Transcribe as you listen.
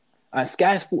And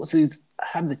Sky Sports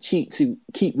have the cheek to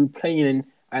keep replaying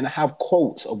and have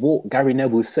quotes of what Gary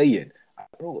Neville's saying.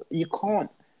 Bro, you can't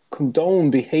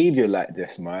condone behavior like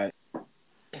this, man.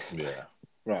 Yeah.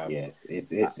 Right. Yes,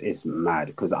 it's mad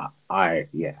because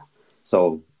yeah.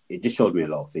 So it just showed me a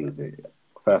lot of things.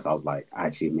 First, I was like,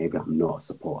 actually, maybe I'm not a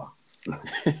supporter.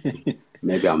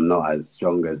 Maybe I'm not as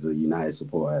strong as a United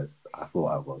supporter as I thought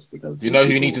I was. Because do you know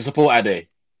who you need to support, Ade?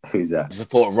 Who's that? To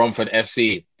support Romford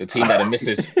FC, the team that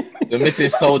the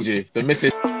missus told you. The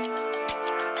missus.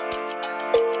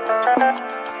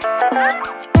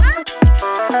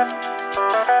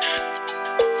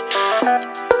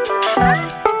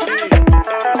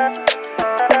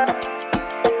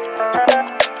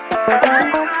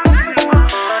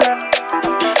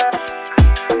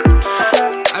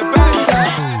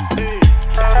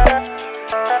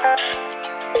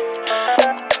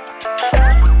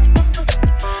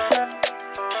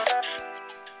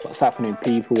 What's happening,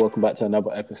 people? Welcome back to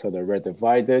another episode of Red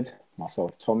Divided.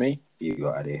 Myself, Tommy. You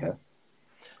got Ade here.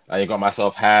 And you got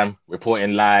myself, Ham,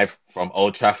 reporting live from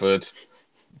Old Trafford.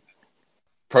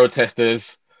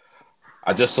 Protesters.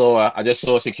 I just saw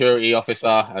a security officer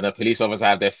and a police officer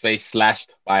have their face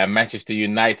slashed by a Manchester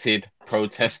United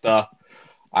protester.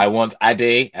 I want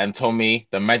Ade and Tommy,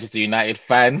 the Manchester United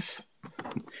fans,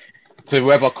 to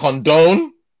whether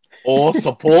condone or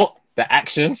support the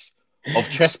actions of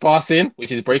trespassing,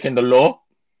 which is breaking the law,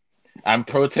 and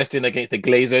protesting against the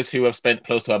Glazers, who have spent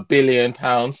close to £1 billion.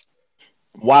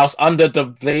 Whilst under the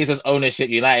Glazers' ownership,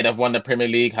 United have won the Premier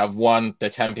League, have won the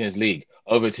Champions League.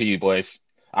 Over to you, boys.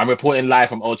 I'm reporting live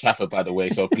from Old Trafford, by the way,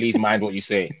 so please mind what you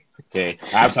say. Okay,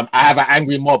 I have an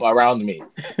angry mob around me.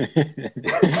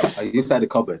 Are you inside the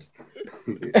cupboard?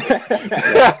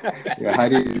 You're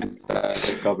hiding inside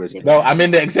the cupboard. No, I'm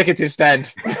in the executive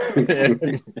stand.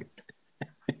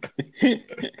 We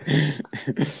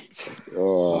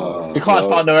can't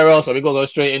start nowhere else, so we gotta go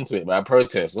straight into it, man.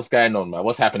 Protest. What's going on, man?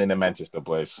 What's happening in Manchester,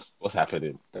 boys? What's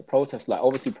happening? The protest, like,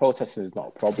 obviously protesting is not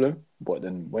a problem, but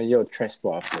then when you're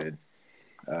trespassing,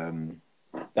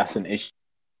 that's an issue.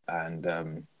 And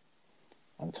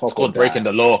on top It's called of that, breaking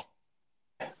the law.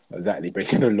 Exactly,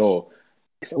 breaking the law.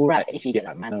 It's all right if you get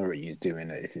like minorities doing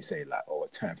it. If you say like, "Oh,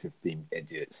 10, 15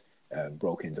 idiots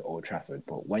broke into Old Trafford,"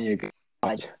 but when you get a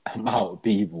large amount of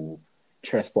people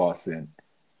trespassing,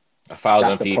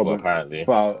 1,000 people apparently.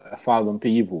 1,000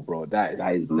 people, bro. That's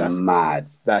mad.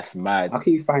 That's mad. How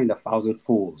can you find 1,000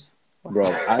 fools, bro?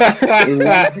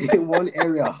 in one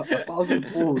area, 1,000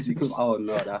 fools. You could. Oh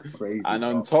no, that's crazy. And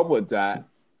on top of that,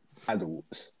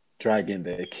 adults dragging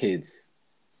their kids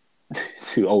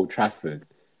to Old Trafford.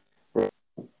 Bro,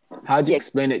 how do you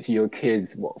explain it to your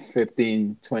kids,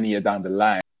 15, 20 years down the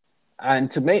line?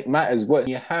 And to make matters worse,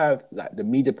 you have like the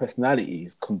media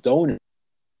personalities condoning.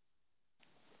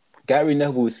 Gary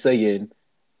Neville was saying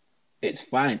it's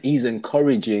fine. He's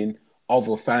encouraging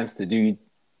other fans to do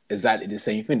exactly the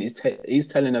same thing. He's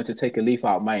telling them to take a leaf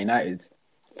out of Man United's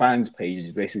fans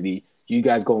page. Basically, you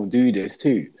guys go and do this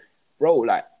too. Bro,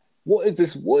 like, what is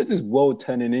this world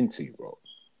turning into, bro?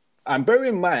 And bear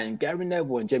in mind, Gary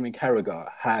Neville and Jamie Carragher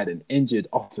had an injured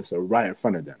officer right in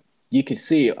front of them. You can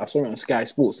see it. I saw it on Sky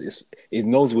Sports. His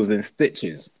nose was in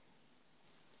stitches.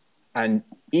 And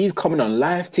he's coming on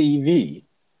live TV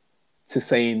to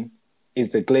saying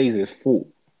it's the Glazers' fault.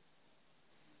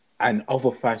 And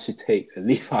other fans should take a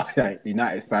leaf out of the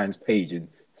United fans page and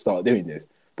start doing this.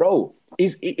 Bro,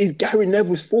 it's Gary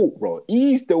Neville's fault, bro.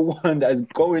 He's the one that's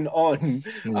going on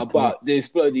about this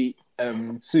bloody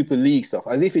Super League stuff.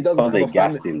 As if he doesn't have they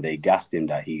gassed him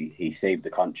that he saved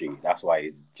the country. That's why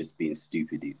he's just being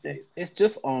stupid these days. It's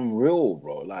just unreal,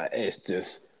 bro. Like, it's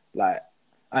just like,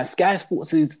 and Sky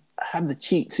Sports have the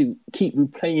cheek to keep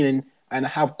replaying and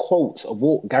have quotes of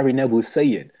what Gary Neville's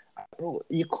saying. Bro,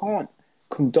 you can't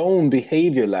condone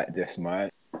behavior like this,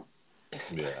 man.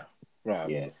 Right.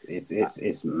 Yes,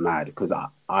 it's mad because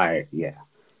yeah.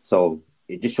 So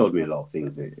it just showed me a lot of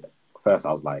things. First,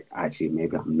 I was like, actually,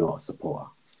 maybe I'm not a supporter.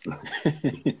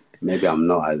 Maybe I'm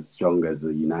not as strong as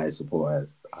a United supporter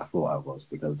as I thought I was.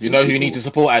 Because do you know who you need to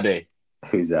support, Ade?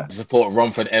 Who's that? To support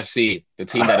Romford FC, the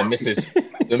team that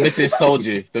the missus told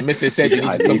you. The missus said you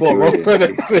need to support Romford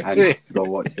FC. I need to go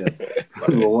watch them.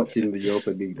 Because we were watching the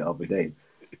Europa League the other day.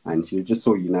 And she just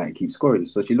saw United keep scoring.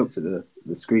 So she looked at the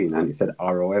screen and it said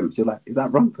ROM. She was like, is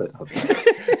that Romford? I was like,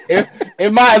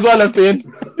 it might as well have been.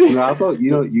 No, I thought,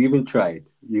 you even tried.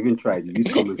 You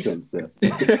used common sense to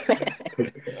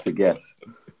guess.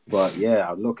 But yeah,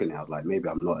 I'm looking at it, I was like, maybe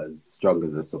I'm not as strong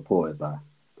as a supporter as I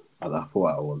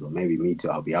thought I was. Or maybe me too,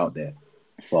 I'll be out there.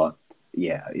 But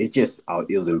yeah,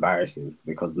 it was embarrassing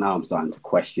because now I'm starting to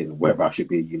question whether I should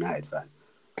be a United fan.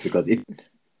 Because if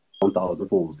 1,000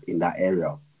 fools in that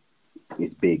area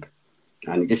is big.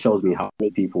 And it just shows me how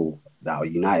many people that are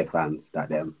United fans, that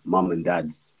their mum and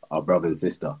dads are brother and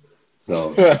sister.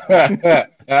 So it's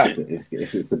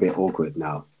a bit awkward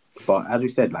now. But as we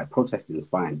said, like, protesting is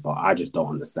fine, but I just don't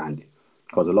understand it.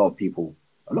 Because a lot of people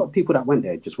that went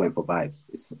there just went for vibes.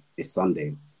 It's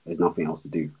Sunday. There's nothing else to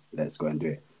do. Let's go and do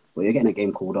it. But you're getting a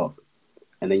game called off.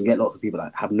 And then you get lots of people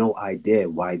that have no idea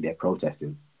why they're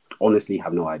protesting. Honestly,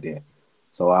 have no idea.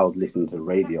 So I was listening to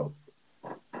radio,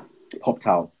 popped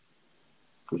out,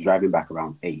 was driving back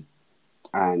around 8.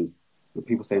 And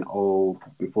people saying, oh,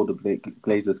 before the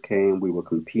Glazers came, we were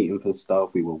competing for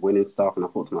stuff, we were winning stuff. And I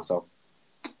thought to myself,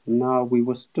 no, we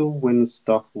were still winning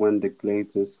stuff when the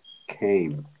Glazers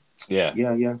came. Yeah,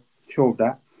 sure of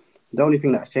that. The only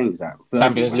thing that's changed is that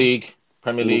Champions League,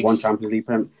 Premier League, one Champions League,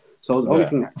 So the only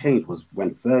thing that changed was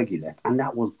when Fergie left, and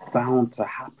that was bound to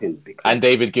happen because and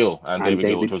David Gill,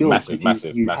 which was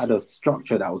massive. You had a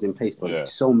structure that was in place for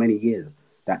so many years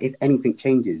that if anything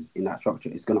changes in that structure,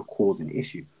 it's going to cause an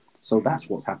issue. So that's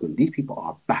what's happened. These people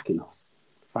are backing us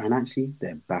financially.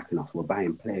 They're backing us. We're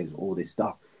buying players, all this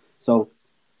stuff. So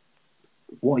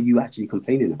what are you actually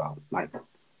complaining about? Like,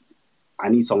 I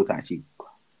need someone to actually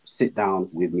sit down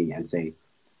with me and say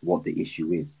what the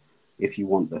issue is. If you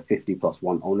want the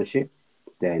 50+1 ownership,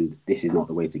 then this is not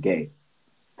the way to get it.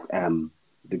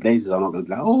 The Glazers are not going to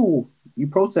be like, oh, you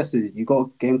protested, you got a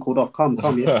game called off. Come,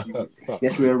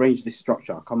 yes, rearrange this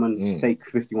structure. Come and take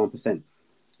 51%.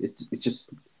 It's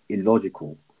just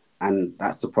illogical. And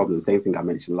that's the problem. Same thing I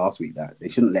mentioned last week, that they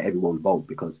shouldn't let everyone vote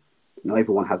because not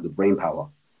everyone has the brain power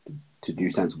to do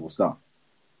sensible stuff.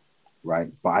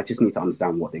 Right? But I just need to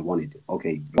understand what they wanted.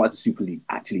 Okay, what has the Super League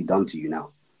actually done to you now?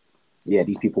 Yeah,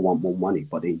 these people want more money,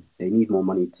 but they need more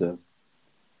money to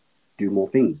do more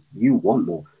things. You want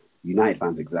more. United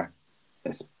fans,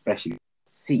 especially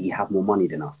City, have more money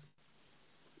than us,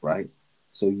 right?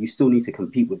 So you still need to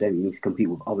compete with them. You need to compete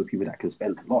with other people that can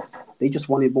spend lots. They just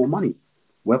wanted more money.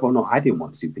 Whether or not I didn't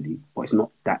want Super League, but it's not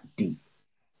that deep,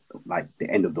 like the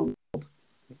end of the world.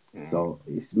 So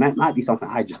it might be something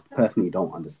I just personally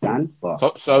don't understand. But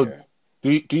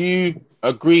do you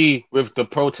agree with the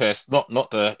protest? Not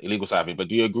the illegal side of it, but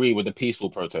do you agree with the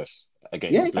peaceful protest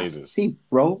against the Glazers? See,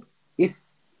 bro, if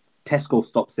Tesco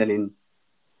stops selling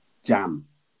jam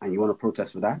and you want to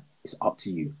protest for that, it's up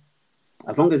to you.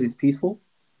 As long as it's peaceful,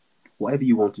 whatever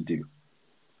you want to do,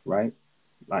 right?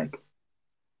 Like,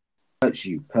 hurts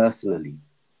you personally,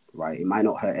 right? It might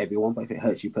not hurt everyone, but if it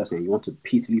hurts you personally and you want to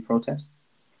peacefully protest,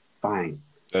 fine.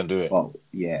 Then do it.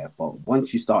 But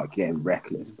once you start getting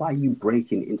reckless, why are you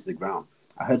breaking into the ground?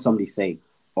 I heard somebody say,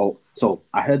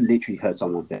 literally heard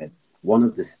someone said, one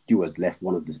of the stewards left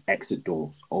one of the exit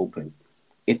doors open.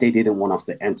 If they didn't want us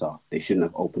to enter, they shouldn't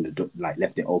have opened the door, like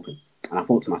left it open. And I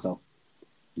thought to myself,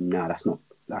 nah,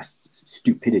 that's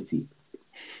stupidity.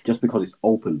 Just because it's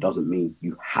open doesn't mean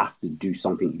you have to do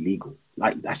something illegal.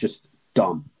 Like, that's just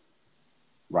dumb,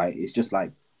 right? It's just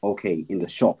like, okay, in the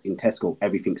shop, in Tesco,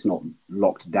 everything's not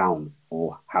locked down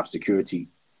or have security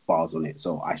bars on it,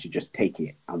 so I should just take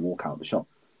it and walk out the shop.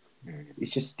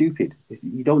 It's just stupid.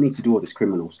 You don't need to do all this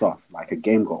criminal stuff. Like, a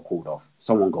game got called off,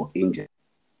 someone got injured.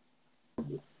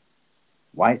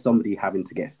 Why is somebody having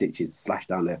to get stitches slashed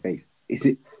down their face? Is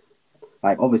it,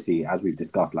 like, obviously, as we've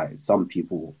discussed, like, some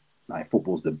people, like,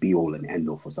 football's the be-all and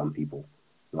end-all for some people.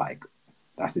 Like,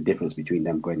 that's the difference between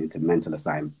them going into mental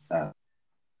asylum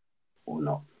or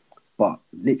not. But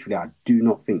literally, I do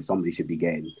not think somebody should be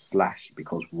getting slashed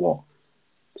because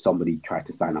somebody tried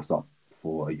to sign us up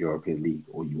for a European League,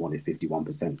 or you wanted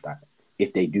 51%. That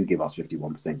if they do give us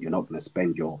 51%, you're not going to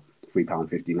spend your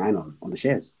 £3.59 on the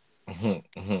shares. So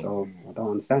I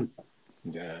don't understand.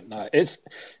 Yeah, no, it's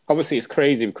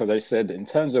crazy because I said in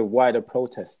terms of why they're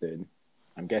protesting,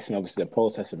 I'm guessing obviously they're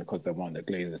protesting because they want the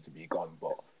Glazers to be gone.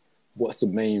 But what's the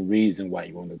main reason why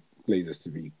you want the Glazers to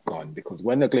be gone? Because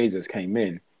when the Glazers came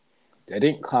in, they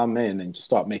didn't come in and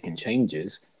start making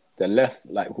changes. They left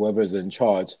like whoever's in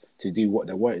charge to do what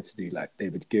they wanted to do, like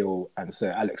David Gill and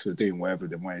Sir Alex were doing whatever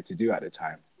they wanted to do at the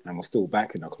time, and we're still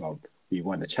back in the club. We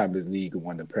won the Champions League, we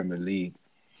won the Premier League,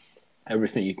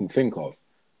 everything you can think of.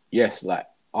 Yes, like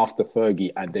after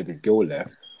Fergie and David Gill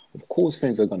left, of course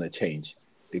things are going to change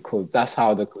because that's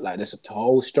how the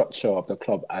whole structure of the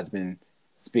club has been.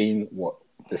 It's been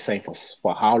the same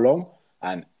for how long,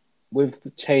 and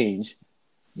with change.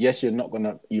 Yes, you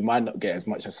might not get as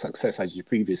much of success as you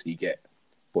previously get,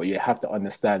 but you have to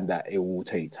understand that it will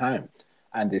take time.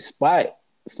 And despite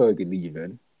Fergie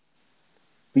leaving,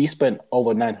 we spent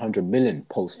over 900 million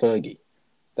post Fergie.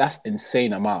 That's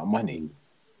insane amount of money.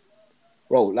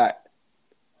 Bro, like,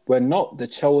 we're not the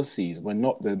Chelseas, we're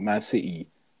not the Man City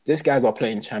These guys are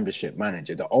playing championship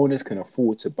manager. The owners can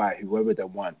afford to buy whoever they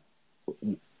want,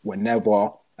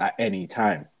 whenever, at any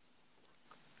time.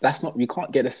 That's not, you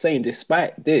can't get the same.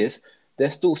 Despite this, they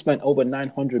still spent over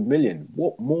 900 million.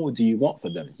 What more do you want for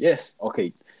them? Yes,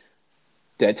 okay,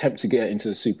 they attempt to get into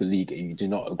the Super League, and you do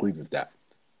not agree with that.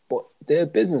 But they're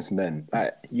businessmen.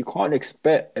 Like, you can't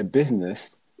expect a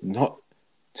business not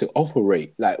to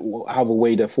operate like however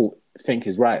way they think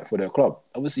is right for their club.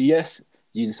 Obviously, yes,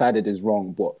 you decided is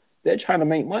wrong, but they're trying to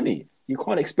make money. You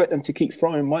can't expect them to keep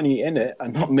throwing money in it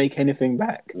and not make anything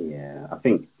back. Yeah, I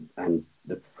think, and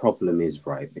the problem is,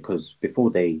 right, because before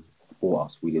they bought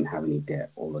us, we didn't have any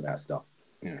debt, all of that stuff.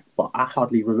 Yeah. But I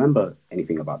hardly remember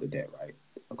anything about the debt, right?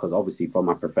 Because obviously from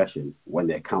my profession, when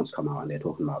the accounts come out and they're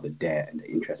talking about the debt and the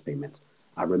interest payments,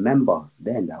 I remember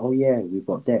then that, oh yeah, we've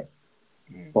got debt.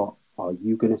 But are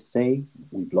you going to say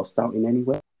we've lost out in any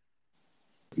way?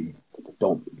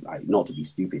 Don't, like, not to be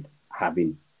stupid,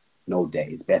 having no debt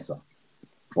is better.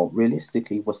 But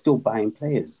realistically, we're still buying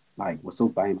players. Like, we're still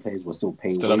buying players. We're still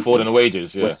paying Still affording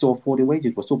wages, yeah. We're still affording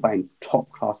wages. We're still buying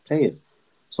top-class players.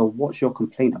 So what's your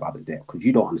complaint about the debt? Because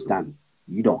you don't understand.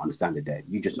 You don't understand the debt.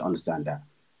 You just understand that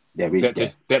there is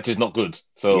debt. Debt is not good.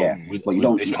 So yeah, but you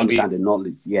don't understand the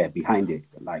knowledge, behind it.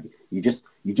 Like, you just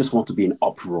want to be in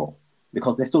uproar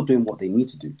because they're still doing what they need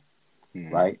to do,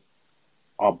 right?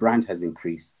 Our brand has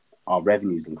increased. Our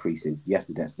revenue's increasing. Yes,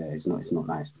 the debt's there. It's not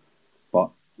nice. But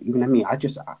even I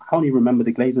only remember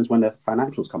the Glazers when the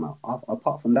financials come out.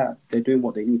 Apart from that, they're doing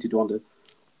what they need to do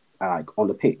on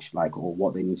the pitch, or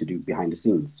what they need to do behind the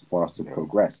scenes for us to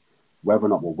progress. Whether or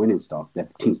not we're winning stuff, their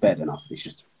team's better than us. It's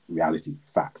just reality,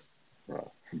 facts. Right.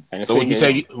 And so would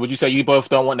you say you both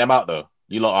don't want them out though?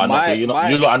 You lot are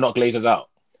not Glazers out.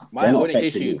 My only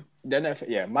issue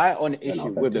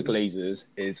with the Glazers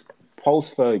is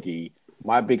post Fergie.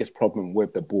 My biggest problem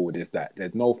with the board is that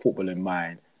there's no football in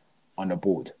mind on the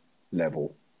board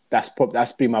level. That's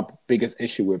been my biggest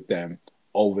issue with them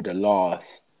over the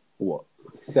last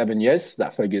 7 years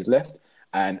that Fergie's left,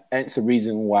 and it's the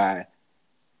reason why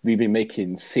we've been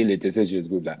making silly decisions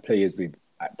with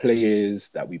players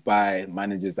that we buy,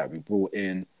 managers that we brought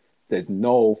in. There's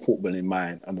no football in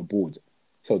mind on the board,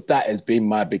 so that has been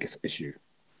my biggest issue.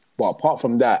 But apart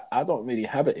from that, I don't really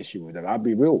have an issue with them. I'll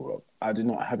be real, Rob. I do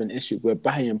not have an issue. We're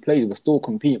buying players. We're still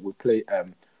competing with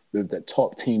the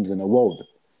top teams in the world.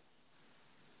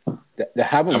 They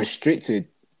haven't restricted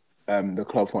the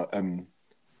club from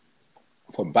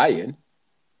buying.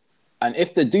 And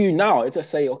if they do now, if they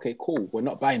say, okay, cool, we're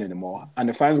not buying anymore, and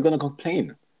the fans are going to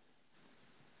complain.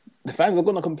 The fans are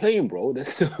going to complain, bro. They're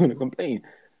still going to complain.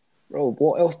 Bro,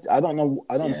 what else? I don't know.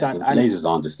 I don't understand. The Glazers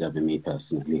aren't disturbing me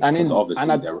personally.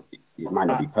 It might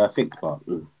not be perfect, but...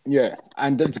 Yeah,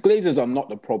 and the Glazers are not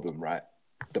the problem, right?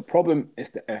 The problem is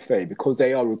the FA, because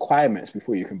they are requirements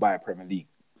before you can buy a Premier League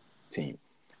team.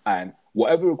 And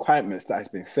whatever requirements that has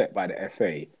been set by the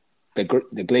FA, the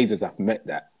Glazers have met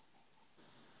that.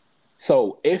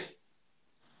 So if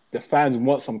the fans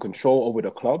want some control over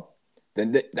the club,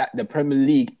 then the Premier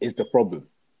League is the problem.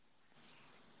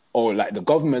 Or like the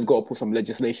government's got to put some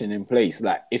legislation in place.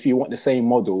 Like if you want the same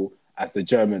model as the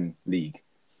German league,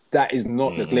 that is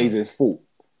not the Glazers' fault.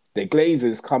 The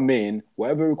Glazers come in,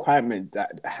 whatever requirement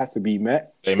that has to be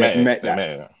met, they met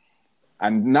that.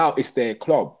 And now it's their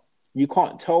club. You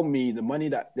can't tell me the money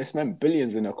that they spent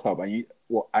billions in a club,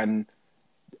 and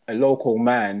a local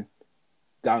man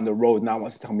down the road now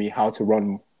wants to tell me how to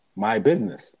run my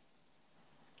business.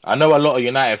 I know a lot of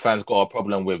United fans got a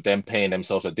problem with them paying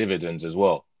themselves a dividends as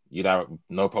well. You don't,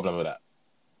 no problem with that.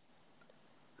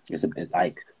 It's a bit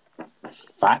like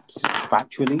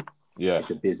factually. Yeah,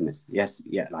 it's a business. Yes,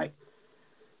 yeah. Like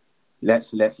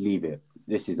let's leave it.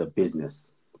 This is a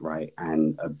business, right?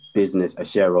 And a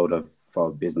shareholder for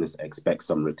a business expects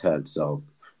some return. So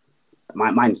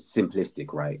mine's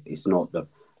simplistic, right? It's not the.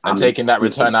 And taking that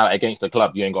return out against the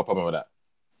club, you ain't got a problem with that.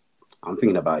 I'm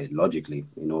thinking about it logically.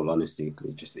 In all honesty,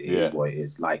 it is what it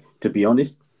is. Like, to be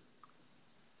honest,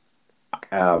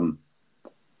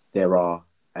 there are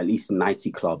at least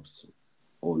 90 clubs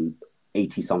or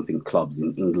 80-something clubs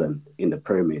in England in the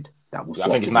pyramid that will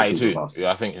swap positions with us.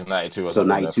 Yeah, I think it's 92. So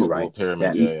 92, right? Pyramid, there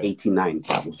are at least 89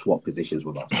 that will swap positions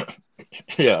with us.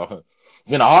 Yeah,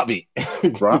 in a heartbeat.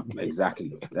 Right,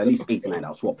 exactly. At least 89 that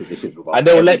will swap positions with us. And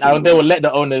they will let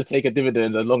the owners take a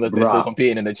dividend as long as they're still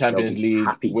competing in the Champions League,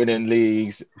 winning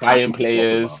leagues, buying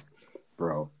players.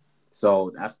 Bro.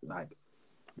 So that's like,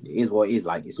 it is what it is.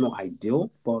 Like, it's not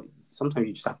ideal, but sometimes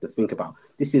you just have to think about,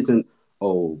 this isn't,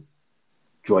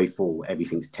 joyful,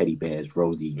 everything's teddy bears,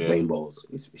 rosy, rainbows.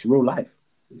 It's real life.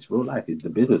 It's real life. It's the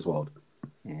business world.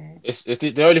 It's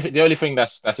the only thing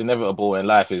that's inevitable in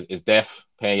life is death,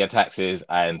 paying your taxes,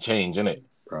 and change, innit?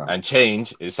 Right. And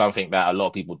change is something that a lot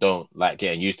of people don't like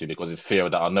getting used to because it's fear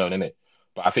of the unknown, innit?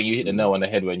 But I think you hit the nail on the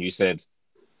head when you said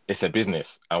it's a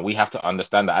business, and we have to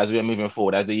understand that as we are moving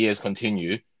forward, as the years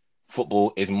continue,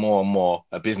 football is more and more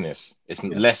a business. It's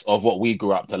less of what we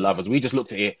grew up to love. As we just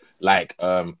looked at it like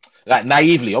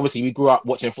naively. Obviously, we grew up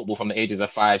watching football from the ages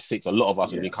of 5, 6. A lot of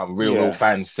us have become real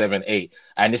fans, 7, 8,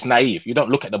 and it's naive. You don't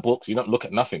look at the books. You don't look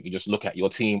at nothing. You just look at your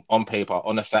team on paper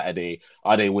on a Saturday.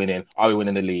 Are they winning? Are we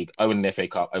winning the league? Are we winning the FA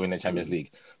Cup? Are we winning the Champions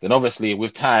League? Then obviously,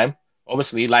 with time,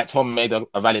 like Tom made a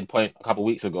valid point a couple of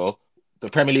weeks ago, the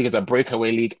Premier League is a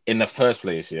breakaway league in the first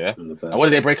place, yeah? And what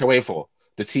did they break away for?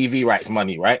 The TV rights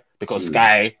money, right? Because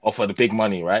Sky offered the big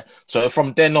money, right? So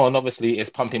from then on, obviously, it's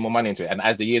pumping more money into it. And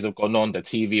as the years have gone on, the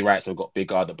TV rights have got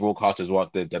bigger. The broadcasters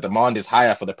want the demand is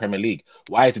higher for the Premier League.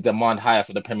 Why is the demand higher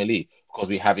for the Premier League? Because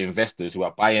we have investors who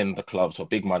are buying the clubs for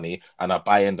big money and are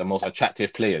buying the most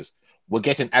attractive players. We're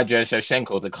getting Adrian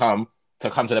Shevchenko to come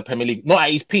to the Premier League, not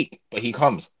at his peak, but he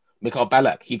comes. Mikhail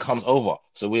Ballack, he comes over.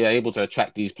 So we are able to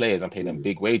attract these players and pay them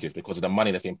big wages because of the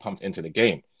money that's been pumped into the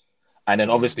game. And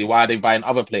then obviously, why are they buying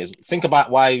other players? Think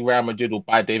about why Real Madrid will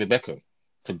buy David Beckham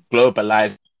to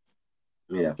globalize.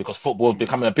 Yeah. Because football is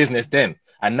becoming a business then.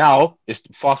 And now, it's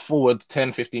fast forward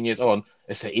 10, 15 years on,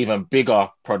 it's an even bigger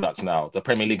product now. The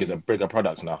Premier League is a bigger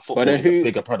product now. Football is a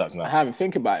bigger product now. I haven't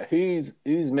think about it.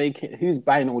 Who's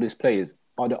buying all these players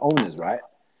are the owners, right?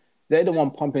 They're the one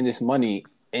pumping this money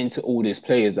into all these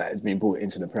players that has been brought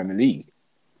into the Premier League.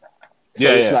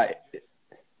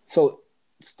 So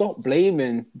stop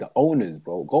blaming the owners,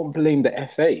 bro. Go and blame the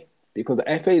FA because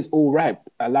the FA is all right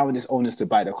allowing these owners to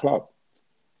buy the club.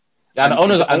 Yeah, and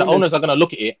the owners are going to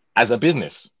look at it as a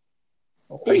business.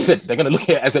 Like you said, they're going to look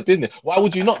at it as a business. Why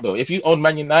would you not, though? If you own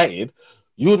Man United,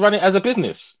 you would run it as a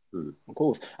business. Of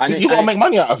course. And you got to make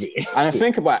money out of it. And I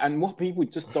think about it, and what people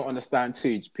just don't understand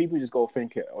too, people just go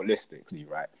think it holistically,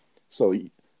 right? So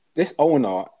this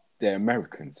owner, they're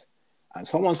Americans, and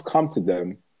someone's come to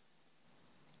them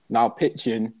now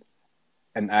pitching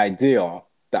an idea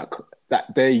that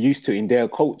they're used to in their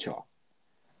culture,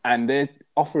 and they're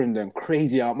offering them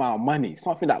crazy amount of money,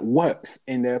 something that works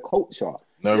in their culture.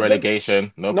 No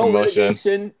relegation, no promotion,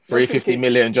 350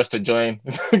 million just to join.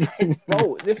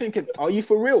 Bro, they're thinking, are you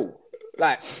for real?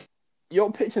 Like,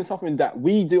 you're pitching something that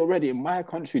we do already in my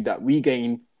country that we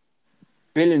gain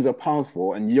billions of pounds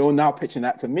for, and you're now pitching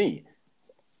that to me.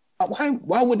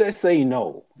 Why would they say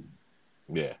no?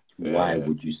 Yeah. Why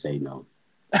would you say no?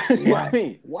 You know what I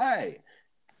mean? Why?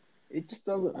 It just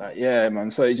doesn't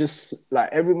man. So it just like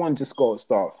everyone just got to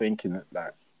start thinking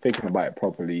about it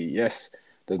properly. Yes,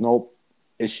 there's no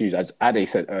issues, as Ade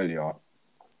said earlier.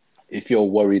 If you're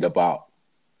worried about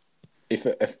if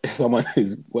someone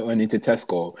went into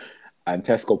Tesco and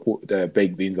Tesco put the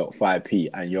baked beans at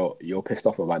 5p and you're pissed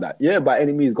off about that, by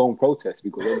any means go and protest,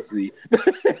 because obviously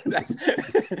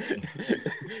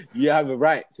you have a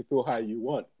right to feel how you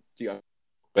want.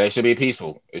 But it should be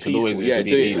peaceful. It should always be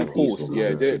peaceful. Of course,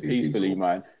 do it peacefully,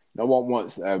 man. No one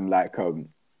wants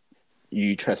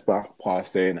you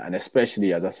trespassing, and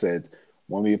especially, as I said,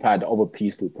 when we've had other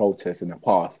peaceful protests in the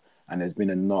past, and there's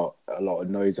been a lot of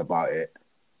noise about it,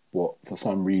 but for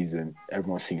some reason,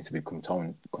 everyone seems to be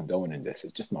condoning this.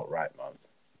 It's just not right, man.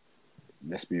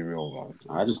 Let's be real, man.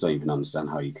 I just don't even understand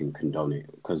how you can condone it,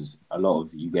 because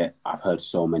I've heard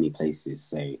so many places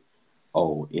say,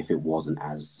 oh, if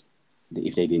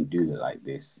they didn't do it like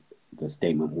this, the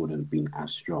statement wouldn't have been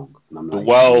as strong. And I'm like, the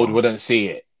world wouldn't see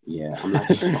it. Yeah, I'm like,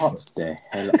 shut the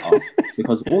hell up.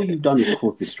 Because all you've done is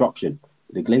cause disruption.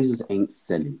 The Glazers ain't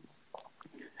selling.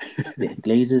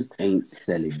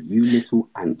 You little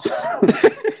ant.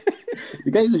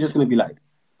 The Glazers are just going to be like,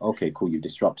 okay, cool, you've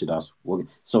disrupted us.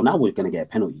 So now we're going to get a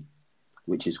penalty,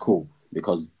 which is cool,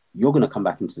 because you're going to come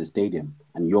back into the stadium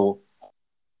and you're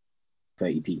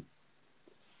 30p.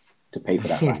 To pay for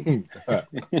that fine.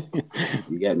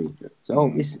 You get me?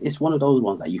 So it's one of those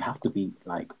ones that you have to be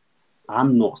like,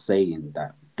 I'm not saying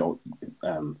that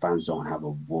fans don't have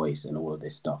a voice and all of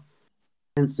this stuff.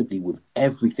 Sensibly with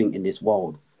everything in this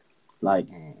world. Like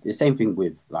the same thing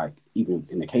with, like, even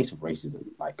in the case of racism,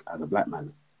 like as a black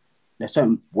man, there's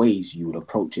certain ways you would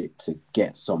approach it to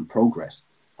get some progress,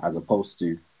 as opposed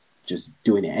to just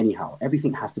doing it anyhow.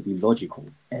 Everything has to be logical.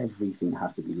 But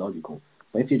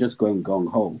if you're just going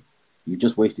gung-ho, you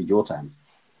just wasted your time.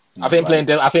 I think playing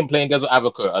devil's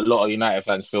advocate, a lot of United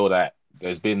fans feel that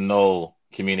there's been no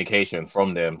communication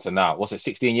from them to now. What's it,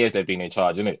 16 years they've been in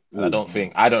charge, isn't it? And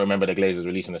I don't remember the Glazers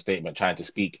releasing a statement trying to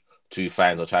speak to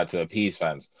fans or trying to appease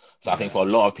fans. So I think for a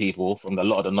lot of people, from a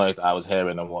lot of the noise that I was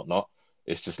hearing and whatnot,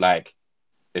 it's just like,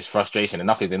 it's frustration.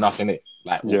 Enough is enough, innit?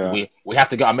 Like we have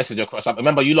to get our message across.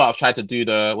 Remember, you lot have tried to do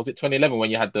was it 2011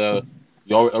 when you had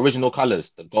your original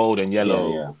colours, the gold and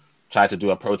yellow? Yeah. Tried to do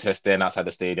a protest then outside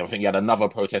the stadium. I think you had another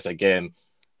protest again,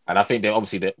 and I think they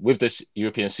obviously with the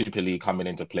European Super League coming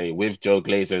into play, with Joe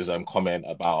Glazer's comment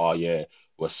about, oh yeah,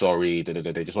 we're sorry,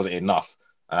 they just wasn't enough.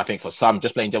 And I think for some,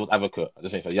 just playing devil's advocate, I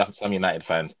just think for some United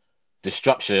fans,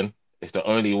 disruption is the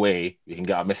only way we can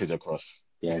get our message across.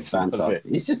 Yeah, it's banter.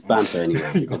 It's just banter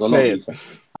anyway. Because a lot of these fans,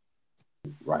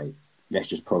 right? Let's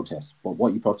just protest. But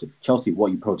what you protest, Chelsea?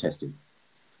 What you protesting?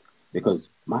 Because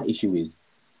my issue is,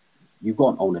 you've got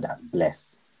an owner that's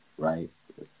blessed, right?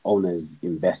 Owners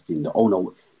investing. The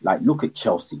owner, like, look at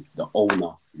Chelsea. The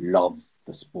owner loves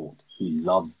the sport. He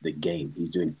loves the game. He's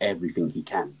doing everything he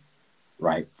can,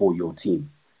 right, for your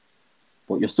team.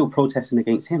 But you're still protesting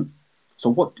against him. So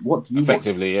what do you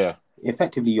effectively, want?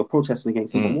 Effectively, you're protesting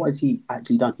against him. But what has he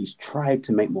actually done? He's tried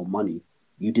to make more money.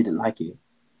 You didn't like it.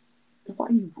 Why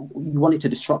you wanted to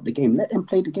disrupt the game? Let them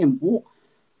play the game. What?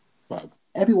 Right.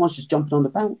 Everyone's just jumping on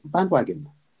the bandwagon.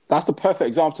 That's the perfect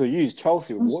example to use.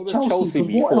 Chelsea. What was Chelsea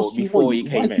before he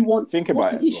came in? Think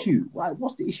about it.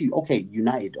 What's the issue? Okay,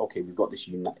 United. Okay, we've got this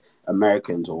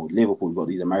Americans, or Liverpool. We've got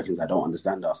these Americans that don't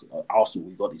understand us. Arsenal.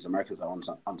 We've got these Americans that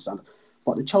don't understand us.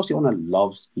 But the Chelsea owner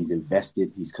loves. He's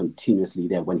invested. He's continuously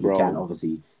there when he can.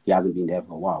 Obviously, he hasn't been there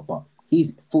for a while, but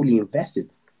he's fully invested.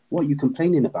 What are you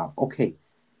complaining about? Okay,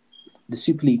 the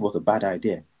Super League was a bad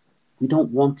idea. We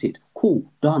don't want it. Cool,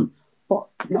 done. But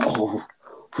no.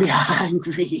 We are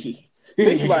angry.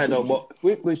 Think about it though, but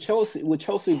would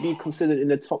Chelsea be considered in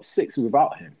the top 6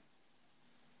 without him?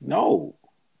 No,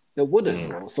 they wouldn't,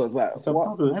 bro. So it's like,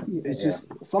 it's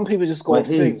just some people just go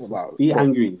think about. Be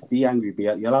angry.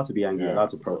 You're allowed to be angry. You're allowed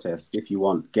to protest if you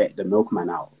want. Get the milkman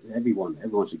out. Everyone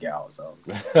should get out. So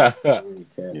I don't really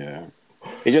care. Yeah,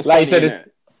 it's just like you said.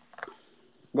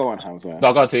 Go on, Hamza.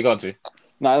 No, go on to.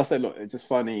 No, I said, look, it's just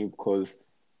funny because.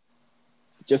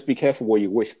 Just be careful what you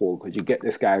wish for, because you get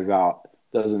this guy's out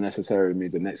doesn't necessarily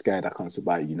mean the next guy that comes to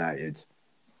buy United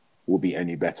will be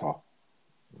any better.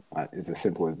 It's as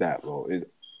simple as that, bro.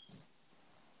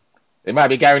 It might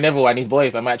be Gary Neville and his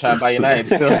boys that might try and buy United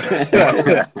still.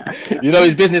 You know,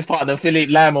 his business partner, Philip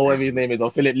Lam or whatever his name is,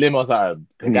 or Philip Lim or something,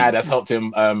 the guy that's helped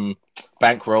him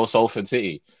bankroll Salford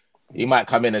City. He might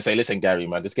come in and say, listen, Gary,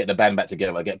 man, just get the band back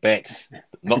together. Get Bex.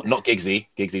 Not Giggsy.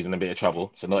 Giggsy's in a bit of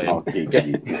trouble, so not him.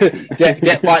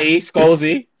 Get Buddy,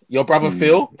 Scholesy, your brother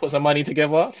Phil, put some money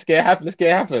together. Let's get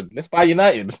it happen. Let's buy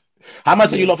United. How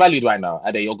much are you lot valued right now?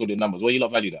 Ade, you're good with numbers. What are you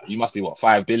lot valued at? You must be,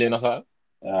 5 billion or something?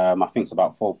 I think it's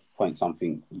about 4 point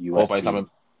something USD. 4 point something?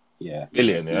 Yeah.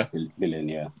 Billion, yeah? Billion,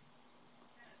 yeah.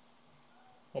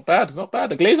 Not bad.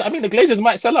 The Glazers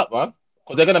might sell up, man.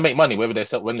 Because they're going to make money when they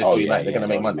sell United. They're going to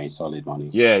make money. Solid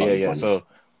money. Yeah. So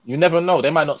you never know.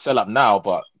 They might not sell up now,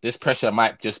 but this pressure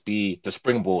might just be the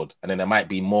springboard. And then there might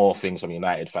be more things from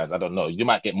United fans. I don't know. You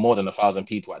might get more than 1,000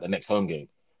 people at the next home game.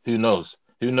 Who knows?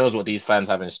 Who knows what these fans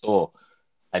have in store?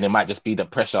 And it might just be the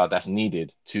pressure that's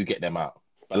needed to get them out.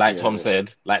 But like Tom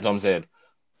said,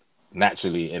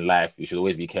 naturally in life, you should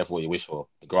always be careful what you wish for.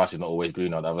 The grass is not always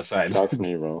green on the other side. Trust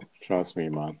me, bro. Trust me,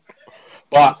 man.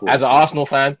 But as an Arsenal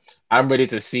fan, I'm ready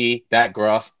to see that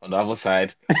grass on the other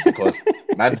side, because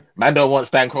man don't want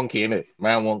Stan Kroenke, innit?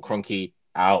 Man want Kroenke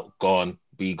out, gone,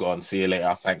 be gone. See you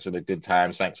later. Thanks for the good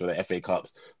times. Thanks for the FA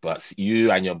Cups. But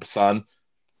you and your son,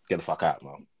 get the fuck out,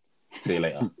 man. See you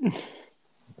later.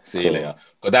 See you later.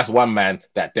 Because that's one man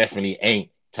that definitely ain't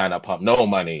trying to pump no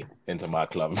money into my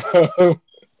club.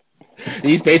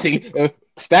 He's basically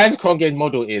Stan Kroenke's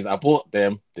model is, I bought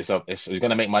them this up. He's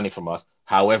gonna make money from us.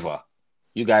 However,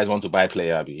 you guys want to buy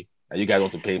player, Abby, and you guys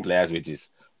want to pay players wages.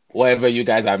 Whatever you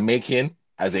guys are making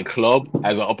as a club,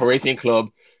 as an operating club,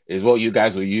 is what you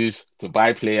guys will use to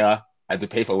buy player and to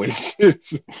pay for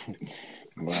wages.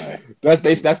 Right.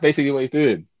 That's basically what he's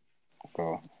doing.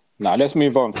 Cool. Now let's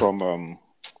move on from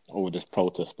all this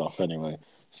protest stuff. Anyway,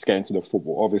 just get into the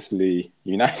football. Obviously,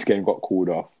 United's game got called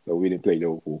off, so we didn't play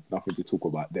Liverpool. Nothing to talk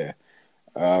about there.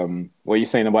 What are you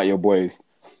saying about your boys?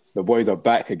 The boys are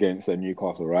back against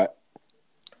Newcastle, right?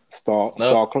 Star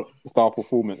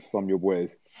performance from your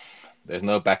boys. There's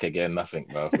no back again, nothing,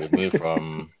 bro. We've moved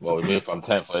from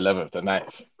 10th or 11th to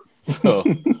 9th. So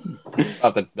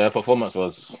the performance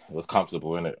was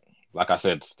comfortable, innit? Like I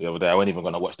said the other day, I wasn't even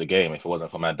going to watch the game if it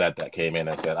wasn't for my dad that came in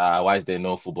and said, why is there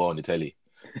no football on the telly?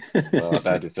 So I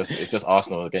said, it's just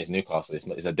Arsenal against Newcastle.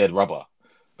 It's a dead rubber.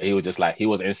 But he was just like, he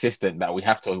was insistent that we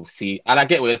have to see, and I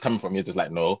get where it's coming from. He's just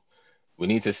like, no, we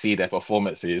need to see their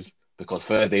performances because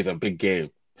Thursday's a big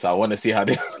game. So I want to see how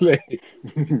they play.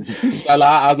 So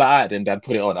I was like, all right, then Dad,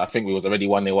 put it on. I think we was already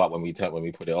 1-0 up when we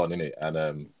put it on, innit?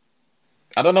 And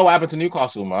I don't know what happened to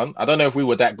Newcastle, man. I don't know if we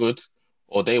were that good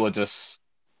or they were just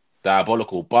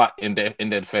diabolical. But in their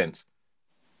defense,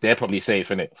 they're probably safe,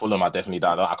 innit? Fulham are definitely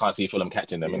down. I can't see Fulham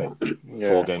catching them, innit? Yeah.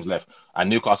 4 games left. And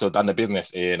Newcastle done the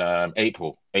business in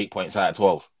April, 8 points out of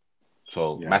 12.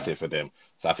 So massive for them.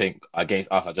 So I think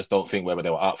against us, I just don't think whether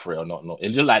they were up for it or not.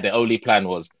 It's just like the only plan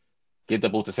was give the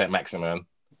ball to Saint-Maximin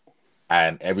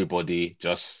and everybody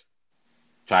just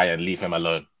try and leave him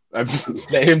alone. And just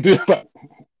let him do it.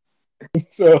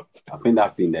 So I think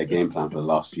that's been their game plan for the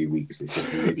last few weeks. It's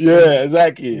just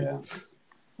exactly. Yeah.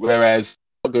 Whereas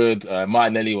good,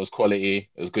 Martinelli was quality.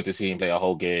 It was good to see him play a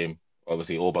whole game.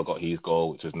 Obviously, Auba got his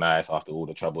goal, which was nice after all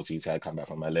the troubles he's had, come back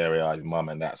from malaria, his mum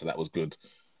and that. So that was good.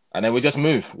 And then we just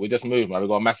move, man. We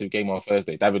got a massive game on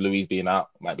Thursday. David Luiz being out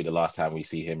might be the last time we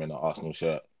see him in an Arsenal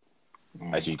shirt.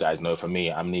 As you guys know, for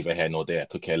me, I'm neither here nor there.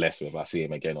 Could care less if I see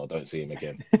him again or don't see him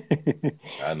again.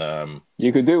 And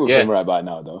you could do it with him right by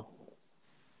now, though.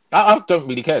 I don't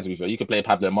really care, to be fair. You could play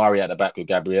Pablo Mari at the back with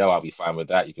Gabriel. I'll be fine with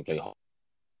that. You could play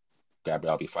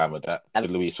Gabriel. I'll be fine with that.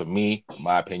 David Luiz, for me,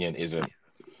 my opinion isn't.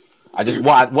 I just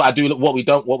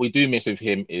what we do miss with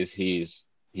him is his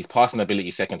passing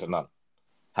ability second to none.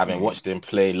 Having watched him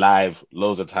play live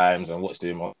loads of times and watched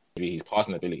him on TV, his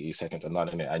passing ability is second to none,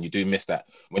 innit? And you do miss that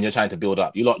when you're trying to build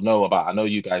up. You lot know about. I know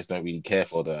you guys don't really care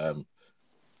for the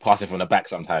passing from the back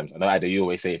sometimes. I know Ada, you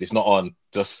always say if it's not on,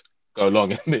 just go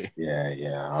long, innit?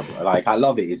 Yeah. I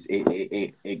love it.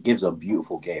 It gives a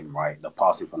beautiful game, right? The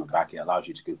passing from the back, it allows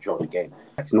you to control the game.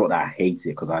 It's not that I hate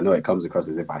it because I know it comes across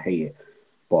as if I hate it,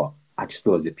 but I just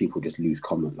feel as if people just lose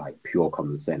pure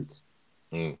common sense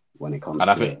when it comes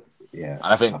to it. Yeah, and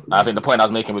I think the point I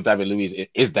was making with David Luiz is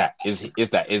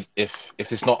if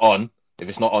it's not on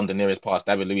the nearest pass,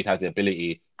 David Luiz has the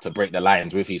ability to break the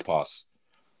lines with his pass.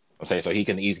 I'm saying so he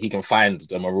can find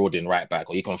the marauding right back,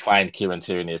 or he can find Kieran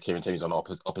Tierney if Kieran Tierney's on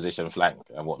the opposition flank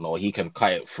and whatnot. Or he can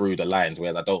cut it through the lines,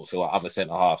 whereas I don't feel like other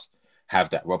centre halves have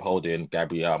that. Rob Holding,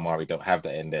 Gabriel Mari don't have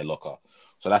that in their locker.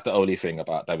 So that's the only thing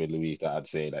about David Luiz that I'd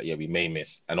say that we may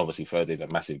miss. And obviously Thursday's a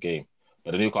massive game.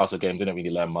 But the Newcastle game didn't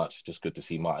really learn much. Just good to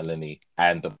see Martinelli,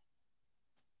 and the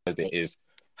Thursday is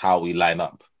how we line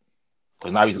up.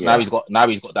 Because now he's got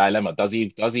the dilemma. Does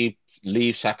he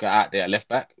leave Xhaka out there at left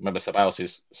back? Remember Ceballos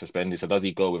is suspended, so does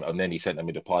he go with Oneni centre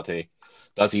mid Partey?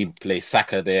 Does he play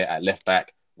Saka there at left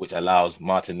back, which allows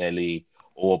Martinelli,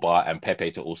 Auba, and Pepe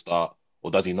to all start,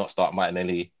 or does he not start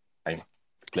Martinelli and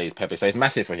plays Pepe? So it's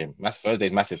massive for him.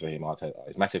 Thursday's massive for him. Arteta.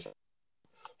 It's massive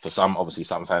for some. Obviously,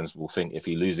 some fans will think if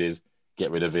he loses, get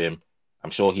rid of him.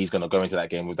 I'm sure he's going to go into that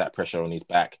game with that pressure on his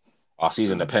back. Our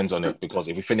season depends on it, because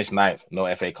if we finish 9th,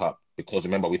 no FA Cup, because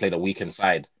remember, we played a weekend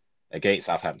side against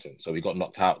Southampton. So we got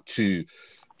knocked out to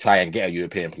try and get a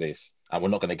European place. And we're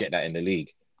not going to get that in the league.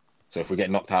 So if we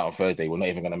get knocked out on Thursday, we're not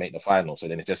even going to make the final. So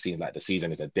then it just seems like the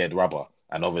season is a dead rubber.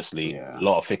 And obviously, a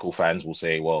lot of fickle fans will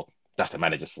say, well, that's the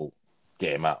manager's fault.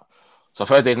 Get him out. So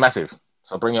Thursday's massive.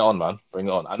 So bring it on, man. Bring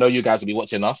it on. I know you guys will be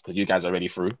watching us because you guys are already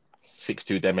through.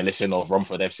 6-2 demolition of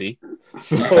Romford FC.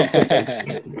 So...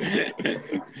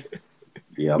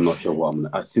 yeah, I'm not sure what I'm...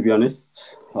 to be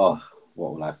honest, what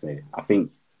will I say? I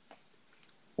think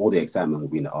all the excitement will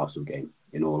be in the Arsenal game,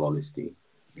 in all honesty.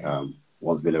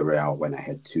 Once Villarreal went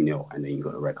ahead 2-0 and then you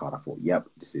got a red card, I thought, yep,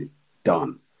 this is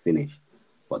done, finished.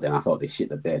 But then I thought they shit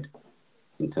the bed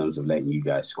in terms of letting you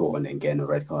guys score and then getting a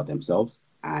red card themselves.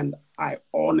 And I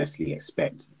honestly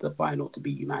expect the final to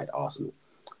be United Arsenal.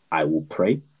 I will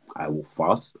pray, I will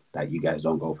fast that you guys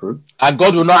don't go through. And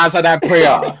God will not answer that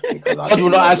prayer. God will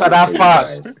not answer that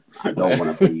fast. I don't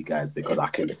want to play you guys because I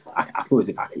feel as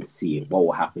if I can see it. What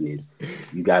will happen is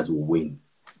you guys will win.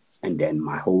 And then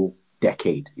my whole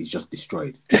decade is just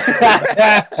destroyed. So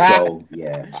I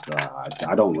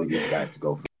don't want you guys to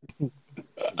go through.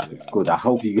 It's good. I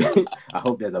hope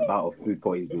there's a bout of food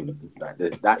poisoning.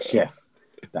 That chef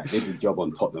that did the job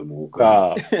on Tottenham.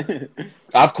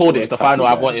 I've called it. It's the final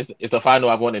I've wanted. It's the final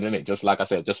I've wanted, isn't it? Just like I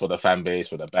said, just for the fan base,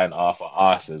 for the banter, for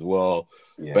us as well.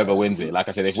 Yeah. Whoever wins it, like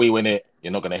I said, if we win it,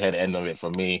 you're not gonna hear the end of it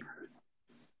from me.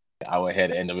 I will hear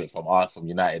the end of it from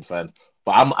United fans.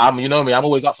 But I'm you know me, I'm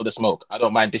always up for the smoke. I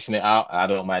don't mind dishing it out. I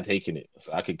don't mind taking it.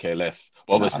 So I could care less.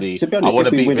 But obviously, I want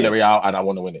to beat Villarreal and I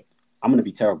want to win it. I'm gonna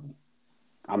be terrible.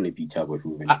 I'm going to be terrible if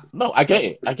we win it. No, I get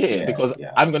it. Because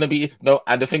I'm going to be... No,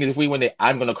 and the thing is, if we win it,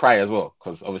 I'm going to cry as well.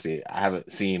 Because obviously, I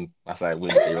haven't seen us win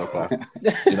the Europa.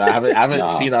 I haven't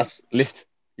seen us lift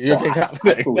European Cup.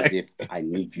 I feel as if I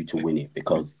need you to win it.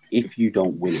 Because if you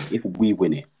don't win it, if we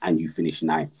win it and you finish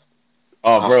 9th...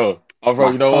 Oh, bro. Oh, bro,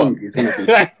 my you know tongue what? is gonna be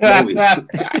flowing.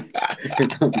 It's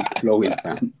gonna be flowing,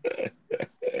 fam.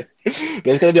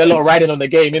 There's gonna be a lot of riding on the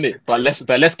game, innit? But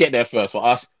let's get there first. For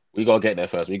us, we gotta get there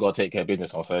first. We gotta take care of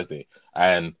business on Thursday.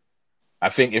 And I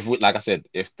think if we, like I said,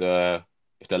 if the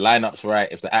lineup's right,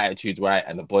 if the attitude's right,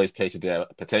 and the boys play to their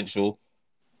potential,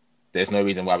 there's no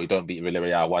reason why we don't beat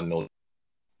Villarreal 1-0,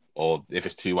 or if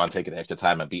it's 2-1, take it extra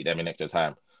time and beat them in extra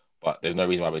time. But there's no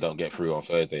reason why we don't get through on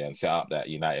Thursday and set up that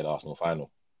United Arsenal final.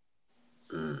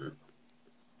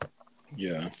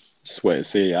 Yeah, swear to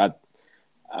see. I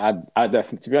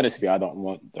definitely, to be honest with you, I don't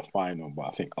want the final, but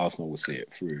I think Arsenal will see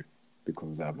it through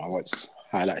because I watched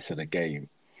highlights of the game,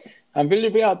 and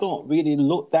Villarreal don't really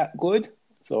look that good.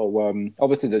 So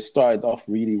obviously they started off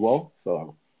really well.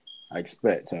 So I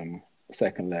expect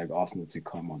second leg Arsenal to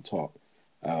come on top.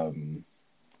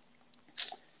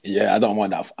 Yeah, I don't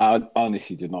want that. I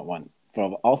honestly do not want.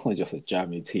 Bro, Arsenal is just a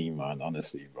jammy team, man.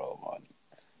 Honestly, bro, man.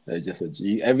 They're just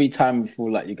every time you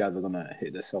feel like you guys are gonna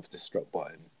hit the self-destruct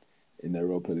button in the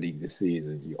Europa League this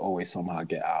season, you always somehow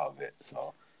get out of it.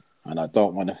 So, and I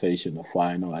don't want to face you in the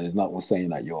final. And it's not saying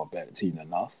that you're a better team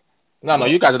than us. No,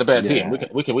 you guys are the better team.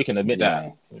 We can admit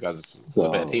that. You guys are the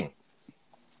better team.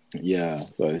 Yeah,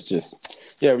 so it's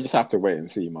just we just have to wait and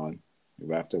see, man.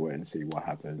 We have to wait and see what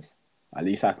happens. At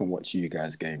least I can watch you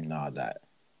guys' game now that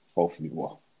hopefully,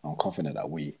 I'm confident that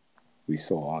we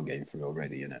saw our game through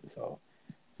already in it. So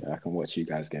yeah, I can watch you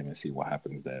guys' game and see what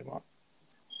happens there, man.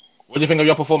 What do you think of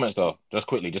your performance, though? Just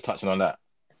quickly, just touching on that.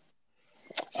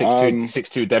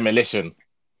 6-2 demolition.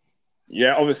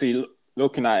 Yeah, obviously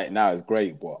looking at it now is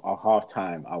great, but at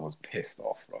halftime I was pissed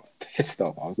off, bro. Pissed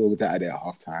off. I was looking at it at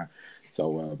halftime.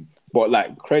 So, but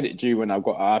like credit due when I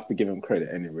have to give him credit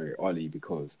anyway, Ollie,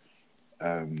 because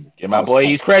give my boy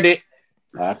his credit.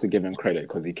 I have to give him credit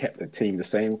because he kept the team the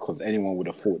same. Because anyone would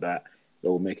have thought that they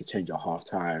will make a change at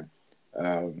halftime.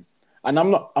 And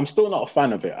I'm still not a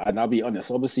fan of it. And I'll be honest.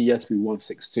 Obviously, yes, we won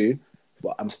 6-2,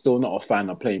 but I'm still not a fan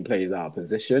of playing players out of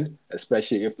position,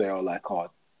 especially if they are like our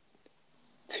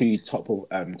two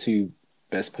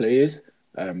best players.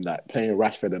 Like playing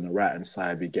Rashford on the right hand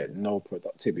side, we get no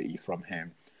productivity from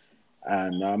him.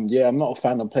 And I'm not a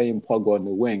fan of playing Pogba on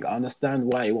the wing. I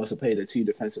understand why he wants to play the two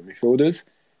defensive midfielders,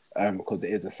 because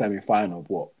it is a semi-final.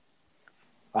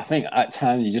 But I think at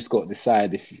times you just got to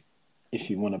decide if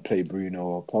you want to play Bruno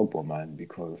or Pogba, man,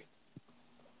 because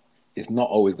it's not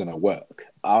always going to work.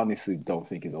 I honestly don't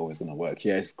think it's always going to work.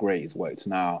 Yeah, it's great. It's worked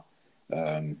now.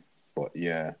 But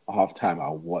yeah, half time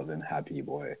I wasn't happy,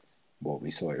 boy. But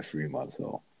we saw it through, man.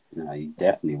 So no, you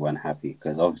definitely weren't happy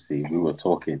because obviously we were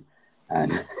talking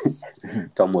and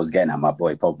Tom was getting at my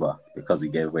boy Pogba because he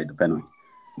gave away the penalty.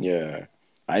 Yeah.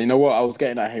 And you know what? I was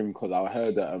getting at him because I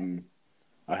heard that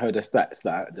the stats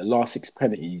that the last 6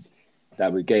 penalties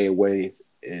that we gave away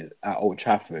at Old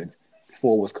Trafford,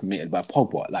 4 was committed by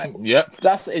Pogba. Like, yep,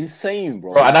 that's insane,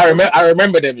 bro. And I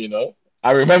remember them. You know,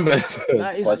 I remember.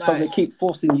 That is because they keep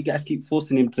forcing you guys keep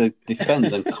forcing him to defend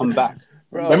and come back.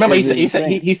 Bro, remember, he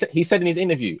said in his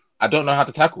interview, "I don't know how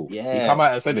to tackle." Yeah, he come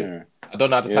out and said it. I don't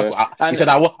know how to tackle. He said,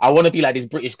 "I want to be like these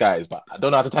British guys, but I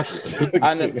don't know how to tackle."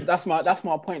 And that's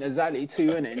my point exactly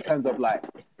too, innit? In terms of like,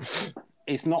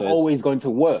 it's not always going to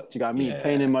work. Do you know what I mean? Yeah.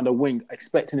 Playing him on the wing,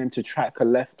 expecting him to track a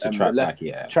left,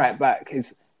 track back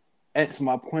it's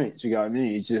my point. Do you know what I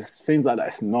mean? It's just things like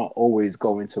that's not always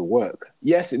going to work.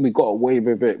 Yes, we got away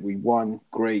with it. We won,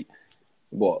 great,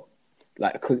 but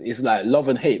like it's like love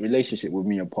and hate relationship with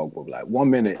me and Pogba. Like 1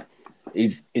 minute,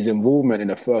 his involvement in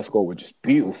the first goal was just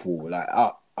beautiful. Like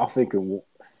I'm thinking,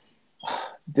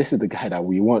 this is the guy that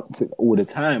we want all the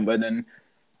time. But then,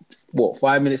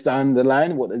 5 minutes down the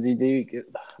line, what does he do?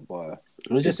 But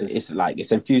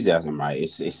it's enthusiasm, right?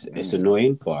 It's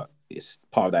annoying, but it's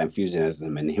part of that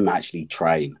enthusiasm and him actually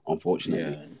trying.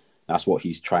 Unfortunately, that's what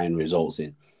he's trying results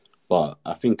in. But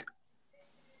I think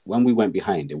when we went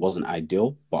behind, it wasn't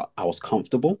ideal, but I was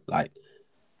comfortable. Like,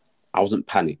 I wasn't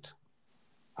panicked.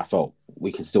 I felt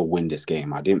we can still win this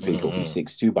game. I didn't think it would be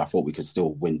 6-2, but I thought we could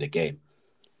still win the game.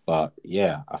 But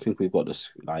yeah, I think we've got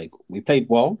this. Like, we played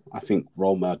well. I think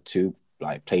Roma too,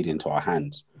 played into our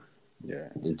hands. Yeah.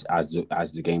 As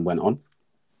the game went on,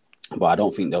 but I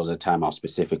don't think there was a time I was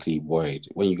specifically worried.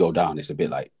 When you go down, it's a bit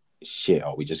like, shit,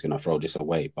 are we just gonna throw this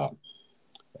away? But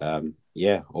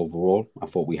yeah, overall, I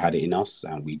thought we had it in us,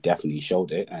 and we definitely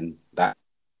showed it. And that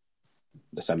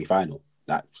the semi-final.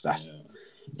 That's.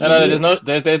 No.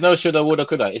 There's no shoulda, woulda,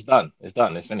 coulda. It's done.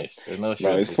 It's Finished. There's no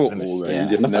shoulda. Bro, it's football, man.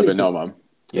 You just never know, man.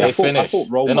 Yeah, it's finished.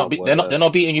 They're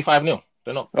not beating you 5-0.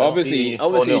 They're not. Obviously,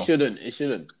 it shouldn't.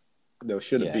 They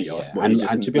shouldn't beat us, but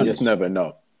and to be honest, you just never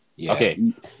know. Yeah. Okay.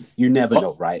 You never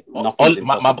know, right?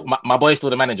 My boy's still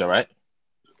the manager, right?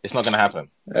 It's not going to happen.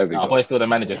 Our boy's still the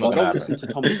manager. It's not going to happen. Don't listen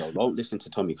to Tommy, though. Don't listen to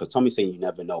Tommy, because Tommy's saying you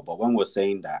never know. But when we're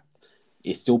saying that,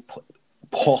 it's still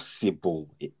possible.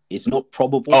 It's not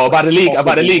probable. Oh, about the league.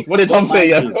 About the league. What did Tom say?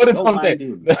 Yeah. What did Tom say?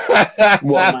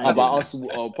 What about us?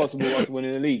 Possible us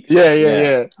winning the league?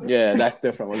 Yeah. That's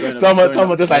different. We're going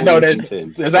Tom just like, no, there's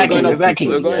exactly.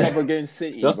 We're going up against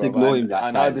City. Just ignore him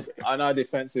that time. And our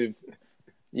defensive.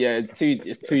 Yeah,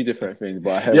 it's two different things.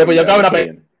 But but you're going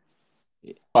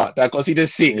up. That considered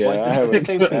 6. Yeah, it's the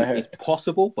same thing. It's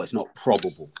possible, but it's not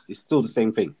probable. It's still the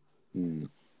same thing.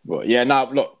 But yeah,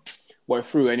 now look. We're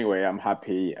through anyway. I'm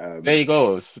happy. There you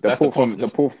go. The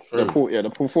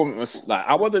performance. Like,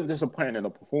 I wasn't disappointed in the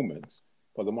performance,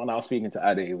 but the one I was speaking to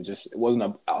Adi, it wasn't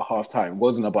at half time. It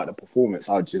wasn't about the performance.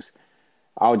 I was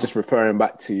just referring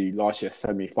back to last year's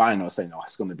semi-final, saying, "Oh,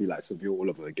 it's going to be like Seville all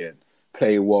over again.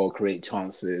 Play well, create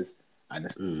chances, and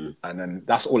then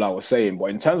that's all I was saying." But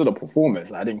in terms of the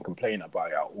performance, I didn't complain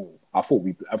about it at all. I thought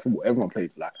everyone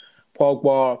played like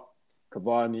Pogba,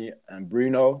 Cavani, and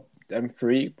Bruno. Them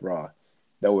three, bro,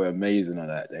 they were amazing on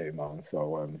that day, man.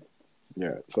 So,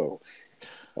 so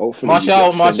hopefully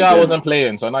Martial wasn't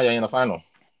playing, so now you're in the final.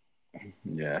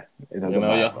 Yeah, it doesn't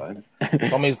matter,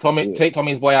 man. Take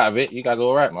Tommy's boy out of it. You guys are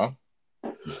all right, man.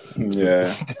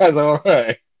 Yeah, you guys are all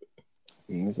right.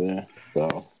 Yeah, so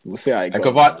we'll see how it goes.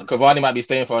 And Cavani might be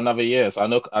staying for another year.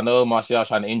 So I know Martial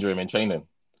trying to injure him in training.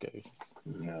 Okay.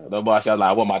 No, Martial like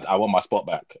I want my spot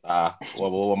back.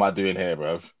 What am I doing here,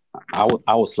 bro?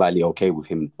 I was slightly okay with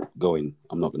him going.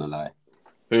 I'm not gonna lie.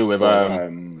 Who with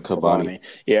Cavani?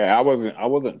 Yeah, I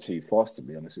wasn't too fast, to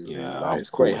be honest with you. Yeah, it's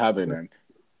great having him,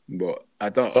 but I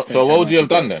don't. So what would you have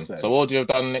done then? So what would you have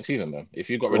done next season then? If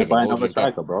you got rid of him, buy another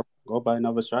striker, bro. Go buy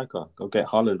another striker. Go get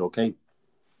Haaland or Kane.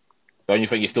 Don't you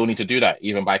think you still need to do that,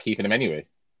 even by keeping him anyway?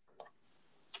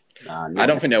 I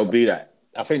don't think they'll be that.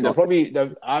 I think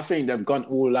they've gone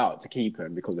all out to keep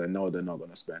him because they know they're not going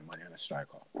to spend money on a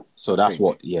striker. So that's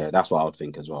what I would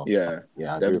think as well. Yeah.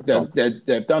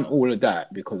 They've done all of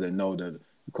that because they know that,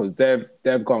 because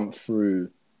they've gone through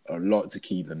a lot to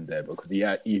keep him there, because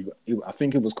I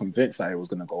think he was convinced that he was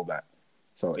going to go back.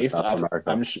 So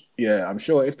I'm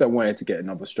sure if they wanted to get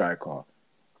another striker,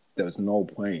 there was no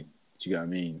point. Do you get what I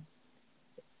mean?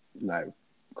 Like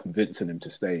convincing him to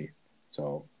stay.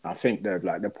 So I think they're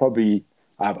probably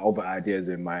have other ideas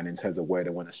in mind in terms of where they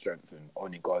want to strengthen.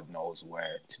 Only God knows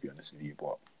where, to be honest with you.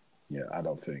 But yeah, I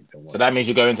don't think they want. So that means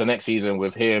you go into next season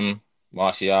with him,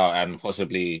 Martial, and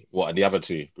possibly the other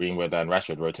two, Greenwood and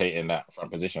Rashford, rotating that front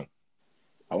position.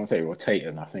 I won't say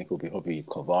rotating. I think it'll be probably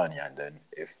Cavani and then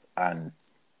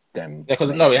them. Yeah, because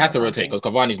it has to rotate because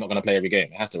Cavani's not going to play every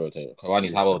game. It has to rotate.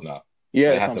 Cavani's how old now?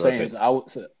 Yeah, that's what I'm saying.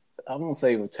 I won't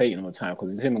say rotating all the time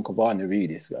because it's him and Cavani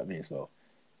really. You know what I mean? So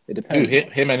it depends.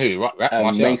 Him and who?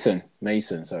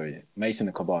 Mason. Sorry, Mason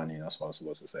and Cavani. That's what I was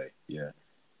supposed to say. Yeah,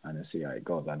 and then see how it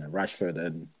goes. And then Rashford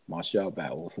and Martial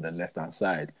battle for the left hand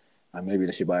side, and maybe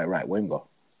they should buy a right winger.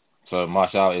 So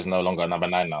Martial is no longer number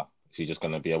 9 now. He's just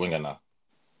going to be a winger now.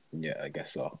 Yeah, I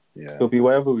guess so. Yeah, he'll be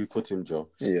wherever we put him, Joe.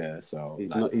 Yeah, so he's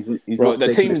bro,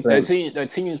 the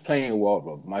team is playing well,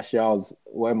 bro.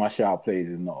 Where Martial plays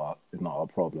is not a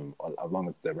problem as long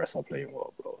as the rest are playing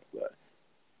well, bro. Like,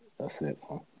 that's it,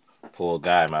 man. Poor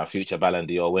guy, man. Future Ballon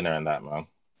d'Or winner in that, man.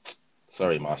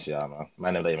 Sorry, Martial, man.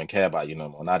 Man, they don't even care about you no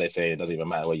more. Now they say it doesn't even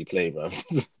matter where you play, bro.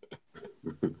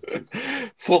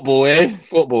 Football, eh?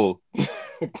 Football.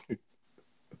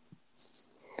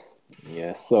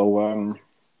 Yeah. So,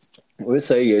 what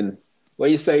are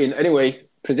you saying? Anyway,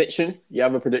 prediction? You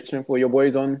have a prediction for your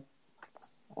boys on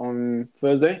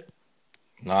Thursday?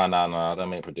 No, I don't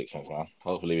make predictions, man.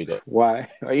 Hopefully we get. Why?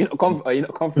 Are you not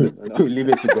confident? Leave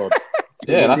it to God.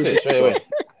 Yeah, that's it. Straight away.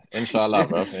 Inshallah,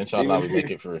 bro. Inshallah, we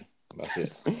make it through. That's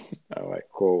it. All right,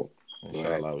 cool.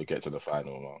 Inshallah, we get to the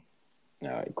final,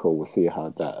 man. All right, cool. We'll see how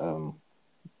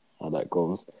that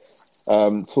goes.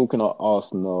 Talking of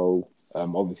Arsenal,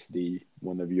 obviously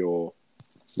one of your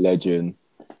legend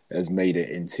has made it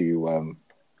into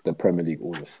the Premier League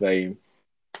Hall of Fame.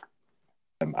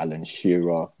 Alan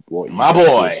Shearer. What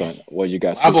you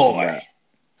guys think on that?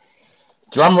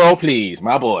 Drum roll, please,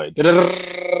 my boy.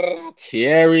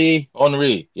 Thierry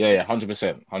Henry. Yeah,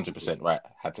 100%. Right,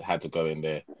 had to go in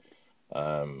there.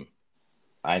 I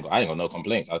ain't got no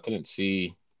complaints. I couldn't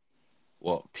see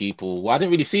what people. Well, I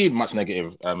didn't really see much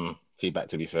negative feedback,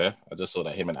 to be fair. I just saw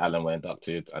that him and Alan were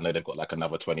inducted. I know they've got like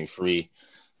another 23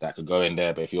 that could go in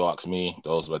there, but if you ask me,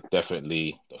 those were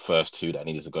definitely the first 2 that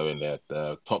needed to go in there.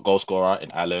 The top goal scorer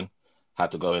in Alan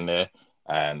had to go in there,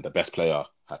 and the best player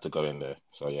had to go in there.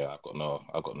 So yeah, I've got no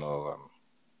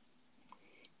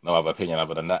other opinion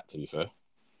other than that, to be fair.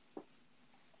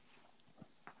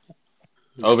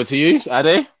 Over to you,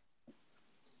 Ade.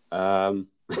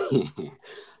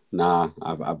 Nah,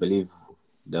 I believe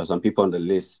there are some people on the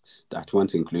list that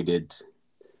weren't included,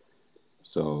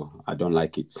 so I don't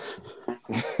like it.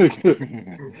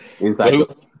 Inside,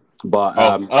 but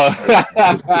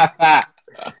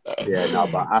yeah, no,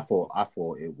 but I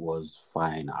thought it was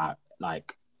fine.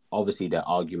 Obviously there are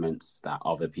arguments that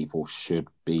other people should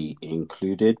be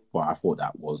included, but I thought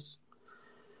it was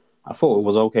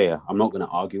okay. I'm not going to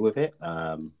argue with it.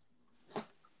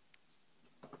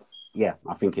 Yeah,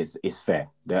 I think it's fair.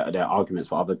 There are arguments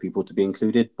for other people to be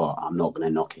included, but I'm not going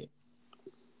to knock it.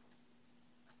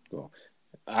 Well,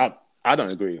 I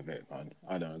don't agree with it, man.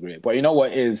 I don't agree. But you know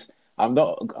what is? I'm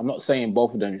not saying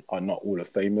both of them are not Hall of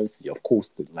Famers. Of course,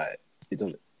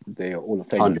 they are Hall of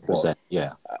Famers. 100%.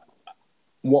 Yeah.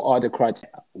 What are the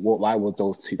criteria? Why was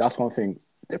those two? That's one thing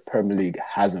the Premier League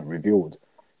hasn't revealed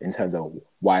in terms of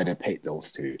why they picked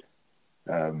those two.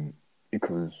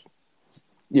 Because,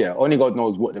 yeah, only God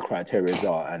knows what the criteria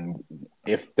are, and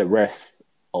if the rest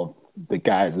of the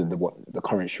guys in the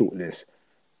current shortlist,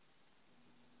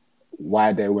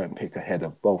 why they weren't picked ahead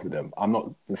of both of them. I'm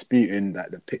not disputing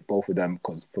that they picked both of them,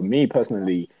 because for me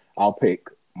personally, I'll pick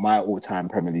my all-time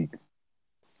Premier League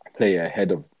player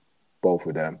ahead of both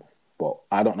of them. But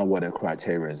I don't know what their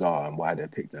criteria are and why they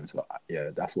picked them. So yeah,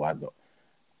 that's why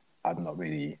I'm not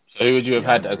really. So who would you have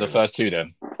had as the first two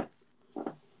then?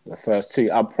 The first two,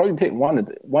 I'll probably pick one of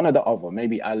the other.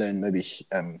 Maybe Allen, maybe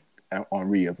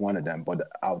Henry of one of them. But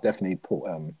I'll definitely put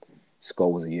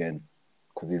Scholes in,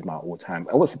 because he's my all-time.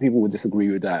 And some people would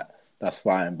disagree with that. That's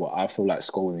fine, but I feel like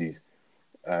Scholes,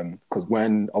 because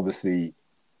when obviously,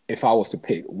 if I was to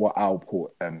pick what I'll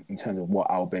put in terms of what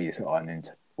I'll base it on, it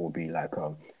will be like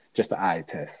just the eye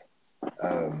test.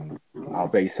 I'll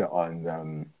base it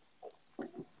on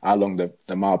how long the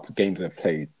amount of games they've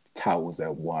played, titles they've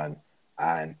won,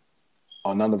 and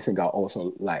another thing I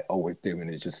also like always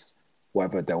doing is just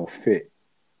whether they'll fit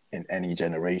in any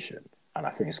generation. And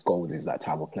I think Scholes is that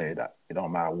type of player that it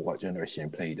don't matter what generation he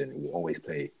played in, he will always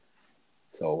play.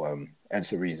 So that's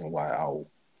the reason why I'll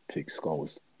pick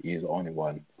Scholes. He's the only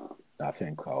one that I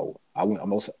think I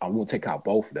won't take out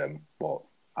both of them, but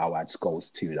I'll add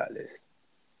Scholes to that list.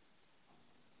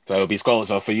 So it'll be Scholes.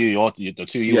 So for you, the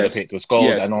two you would have picked were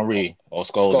Scholes and Henry, or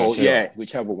Scholes and Shearer. Yeah,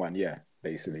 whichever one. Yeah,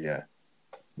 basically, yeah.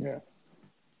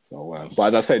 So, but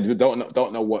as I said, we don't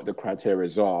know what the criteria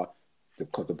are,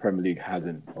 because the Premier League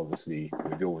hasn't obviously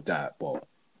revealed that. But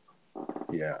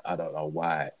yeah, I don't know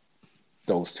why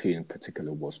those two in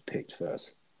particular was picked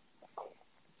first.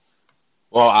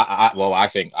 Well, I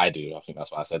think I do. I think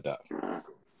that's why I said that.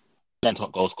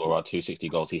 Top goal scorer, 260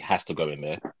 goals. He has to go in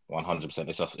there, 100%.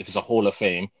 If it's a Hall of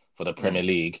Fame for the Premier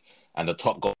League, and the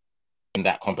top goal in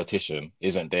that competition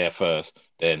isn't there first,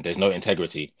 then there's no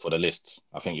integrity for the list.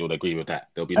 I think you would agree with that.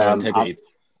 There'll be no integrity.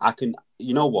 I can.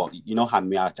 You know what? You know how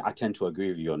I tend to agree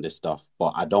with you on this stuff,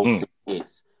 but I don't think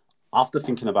it's. After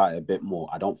thinking about it a bit more,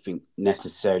 I don't think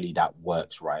necessarily that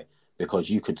works, right? Because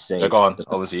you could say... Go on.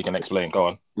 Obviously, you can explain. Go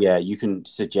on. Yeah, you can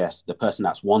suggest the person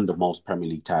that's won the most Premier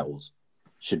League titles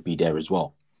should be there as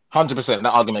well. 100%. That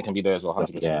argument can be there as well.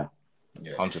 100%. Yeah.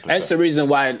 100%. That's the reason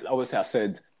why, obviously, I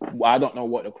said, I don't know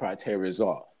what the criteria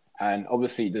are. And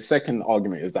obviously, the second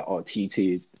argument is that TT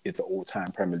is the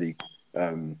all-time Premier League,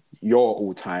 your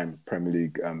all-time Premier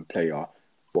League player.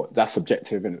 But that's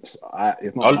subjective, and it's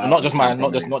not just mine.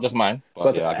 Not just mine.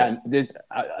 But yeah,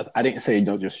 I didn't say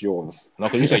not just yours. No,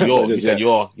 because you said your. You said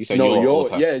your. You said your.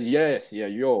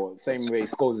 Your. Same way,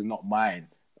 Scholes is not mine,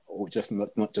 or just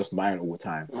not just mine all the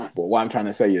time. But what I'm trying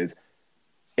to say is,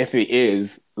 if it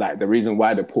is like the reason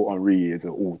why they put Henry is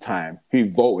an all-time, who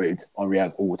voted Henry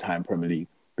as all-time Premier League?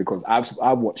 Because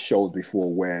I've watched shows before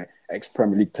where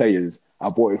ex-Premier League players are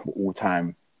voted for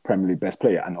all-time Premier League best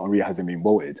player, and Henry hasn't been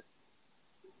voted.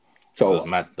 So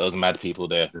those mad people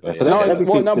there. But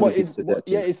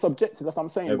it's subjective. That's what I'm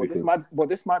saying. But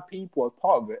this mad people are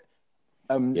part of it.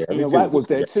 Ian Wright was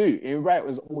there too. Ian Wright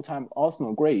was all-time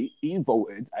Arsenal great. He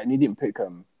voted and he didn't pick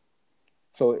him.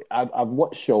 So I've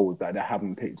watched shows that they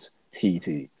haven't picked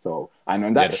TT. So and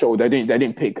on that show they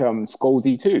didn't pick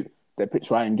Scholesy too. They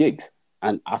picked Ryan Giggs.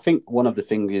 And I think one of the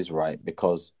things is right,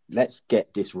 because let's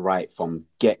get this right from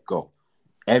get-go.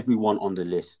 Everyone on the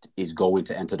list is going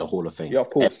to enter the Hall of Fame. Yeah, of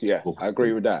course. I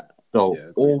agree with that. So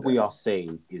all we are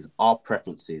saying is our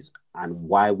preferences and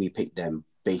why we pick them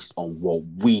based on what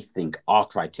we think our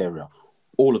criteria.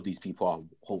 All of these people are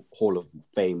Hall of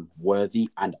Fame worthy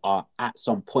and are at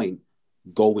some point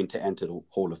going to enter the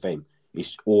Hall of Fame.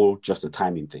 It's all just a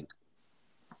timing thing.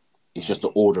 It's just the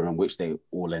order in which they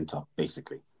all enter,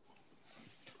 basically.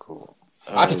 Cool.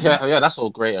 I could care. Yeah, that's all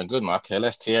great and good, man. I care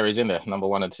less. Thierry's in there, number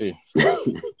 1 and 2.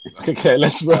 I could care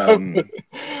less, bro.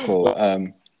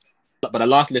 Cool. But the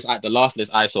last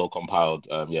list I saw compiled,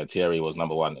 Thierry was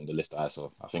number 1 in the list I saw.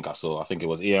 I think it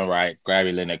was Ian Wright,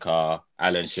 Gary Lineker,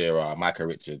 Alan Shearer, Micah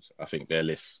Richards. I think their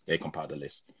list, they compiled the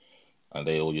list, and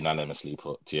they all unanimously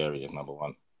put Thierry as number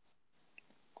 1.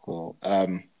 Cool.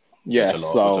 Which a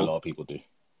lot of people do.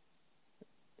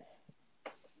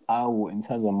 In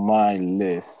terms of my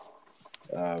list,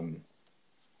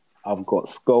 I've got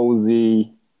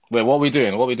Scholesy. Wait, what are we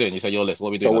doing? You said your list. What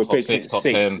are we doing? So we're picking top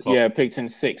 10. Yeah, picking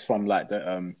 6 from like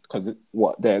the because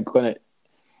what they're gonna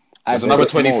add another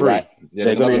 23. More, right? Yeah,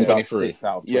 they're gonna 23.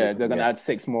 Yeah, they're gonna add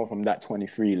 6 more from that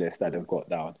 23 list that they've got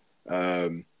down.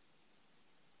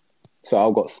 So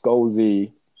I've got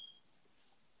Scholesy.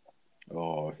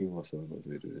 Oh, who else have I got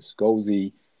to do this?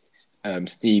 Scholesy,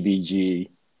 Stevie G,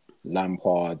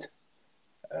 Lampard,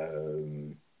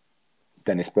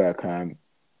 Dennis Bergkamp.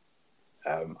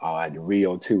 I'll add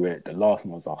Rio to it. The last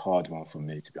one was a hard one for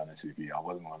me, to be honest with you. I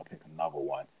wasn't going to pick another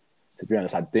one. To be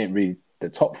honest, I didn't really. The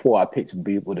top 4 I picked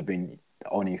would have been the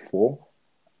only 4,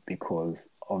 because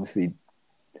obviously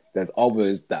there's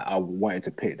others that I wanted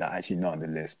to pick that are actually not on the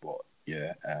list. But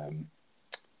yeah,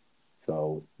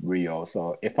 so Rio.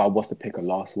 So if I was to pick a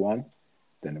last one,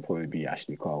 then it'd probably be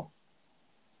Ashley Cole.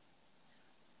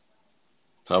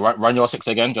 So run your 6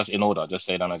 again, just in order. Just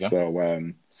say them again. So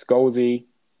Scholesy,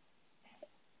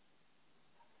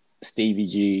 Stevie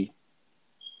G,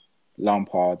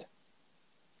 Lampard,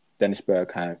 Dennis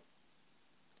Bergkamp,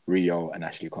 Rio, and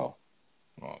Ashley Cole.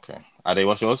 Okay. Ade,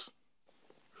 what's yours?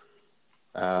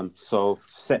 So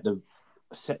set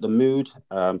the mood.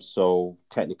 So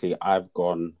technically, I've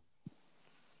gone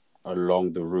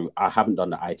along the route. I haven't done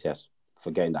the eye test.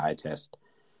 Forgetting the eye test.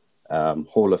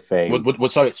 Hall of Fame.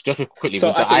 Sorry, just quickly. So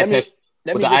with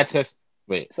the eye test.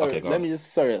 Wait. Sorry, okay, let me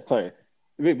just. Sorry.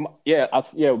 Yeah,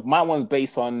 my one's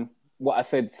based on what I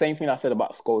said. Same thing I said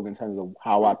about Scholes in terms of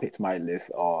how I picked my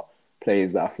list are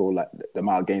players that I feel like the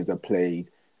amount of games they've played,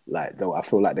 like though I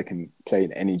feel like they can play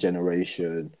in any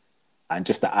generation, and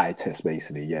just the eye test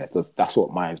basically. Yeah, that's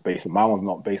what mine's based on. My one's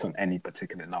not based on any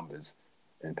particular numbers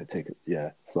in particular.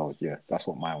 Yeah, so yeah, that's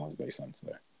what my one's based on.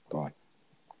 So go on.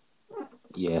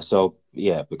 Yeah, so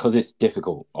yeah, because it's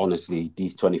difficult, honestly,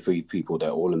 these 23 people, they're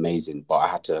all amazing, but I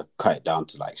had to cut it down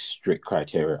to like strict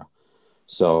criteria.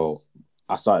 So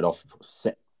I started off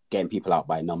getting people out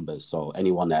by numbers. So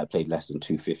anyone that had played less than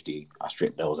 250, I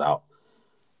stripped those out.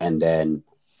 And then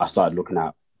I started looking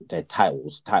at their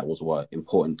titles. Titles were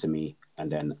important to me,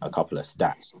 and then a couple of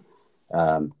stats.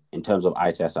 In terms of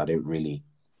eye test, I didn't really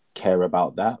care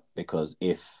about that, because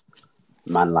if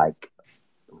man like,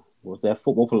 was there a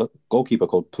football goalkeeper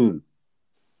called Poon?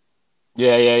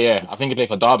 Yeah. I think he played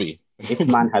for Derby. If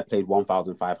man had played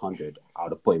 1,500, I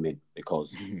would have put him in,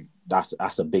 because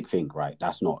that's a big thing, right?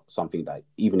 That's not something that,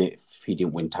 even if he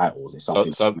didn't win titles, it's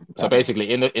something. So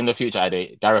basically, in the future,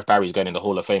 Gareth Barry's going in the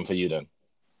Hall of Fame for you then.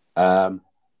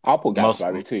 I'll put Gareth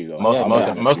Barry too, though.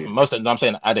 Most I'm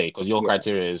saying Ade, because your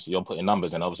criteria is you're putting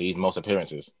numbers, and obviously he's most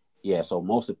appearances. Yeah, so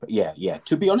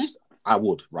to be honest, I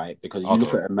would, right? Because you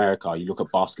look at America, you look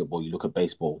at basketball, you look at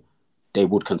baseball, they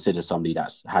would consider somebody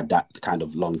that's had that kind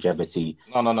of longevity.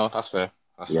 No, that's fair.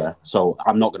 Fair. So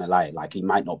I'm not gonna lie, like he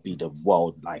might not be a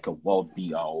world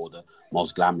beater or the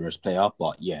most glamorous player,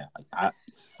 but yeah,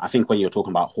 I think when you're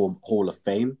talking about Hall of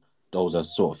Fame, those are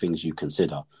sort of things you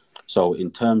consider. So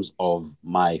in terms of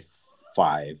my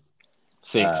 5,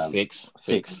 six.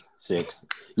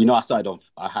 You know,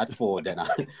 I had 4, then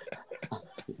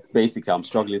basically I'm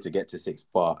struggling to get to 6.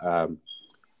 But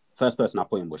first person I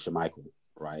put in was Schmeichel,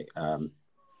 right?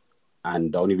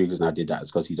 And the only reason I did that is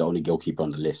because he's the only goalkeeper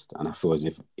on the list, and I feel as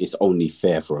if it's only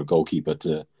fair for a goalkeeper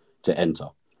to enter.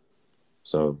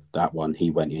 So that one, he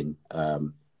went in.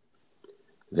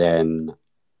 Then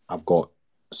I've got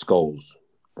Scholes,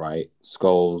 right?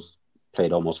 Scholes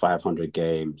played almost 500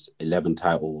 games, 11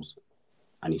 titles,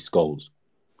 and he scores,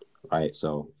 right?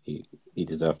 So he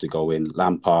deserved to go in.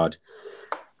 Lampard,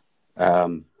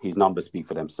 his numbers speak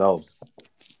for themselves,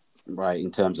 right? In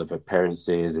terms of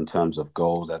appearances, in terms of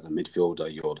goals, as a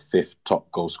midfielder, you're the 5th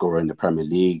top goal scorer in the Premier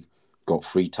League, got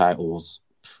 3 titles.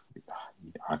 It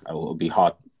will be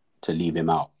hard to leave him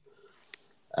out.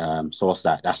 So what's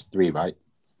that? That's 3, right?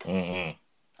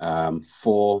 Mm-hmm.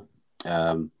 4,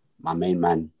 my main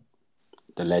man,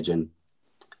 the legend,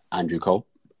 Andrew Cole.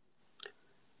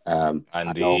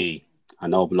 Andy. I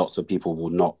know lots of people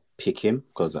will not pick him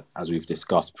because, as we've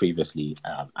discussed previously,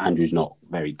 Andrew's not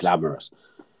very glamorous.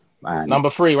 And number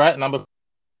 3, right? Number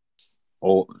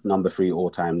 3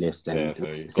 all-time list, and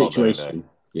it's situation.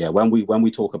 Yeah, when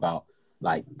we talk about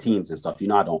like teams and stuff,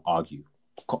 I don't argue.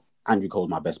 Andrew Cole's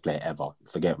my best player ever.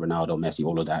 Forget Ronaldo, Messi,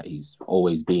 all of that. He's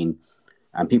always been,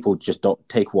 and people just don't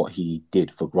take what he did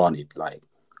for granted. Like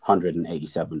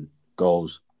 187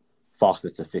 goals,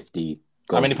 fastest to 50.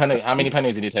 How many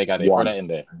penalties did he take out there? Throw that in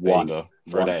there. There you go.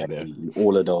 Throw that in there. In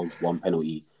all of those, one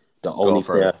penalty. The only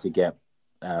player to get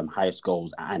highest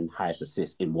goals and highest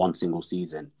assists in one single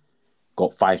season.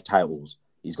 Got 5 titles.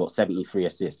 He's got 73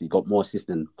 assists. He got more assists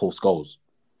than Paul Scholes.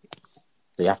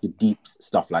 So you have to deep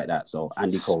stuff like that. So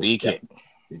Andy Cole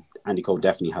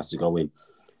definitely has to go in.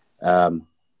 The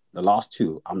last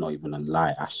 2, I'm not even gonna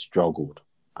lie, I struggled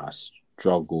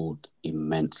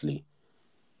immensely.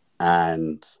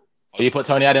 And you put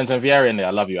Tony Adams and Vieira in there.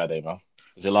 I love you, Ade, man.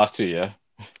 It's your last 2, yeah?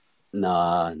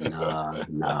 Nah.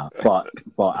 But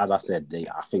as I said,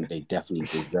 I think they definitely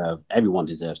everyone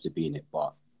deserves to be in it,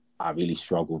 but I really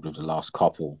struggled with the last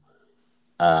couple.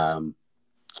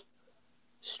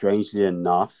 Strangely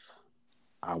enough,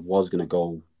 I was going to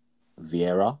go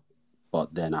Vieira,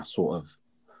 but then I sort of...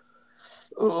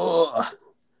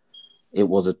 it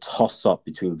was a toss-up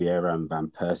between Vieira and Van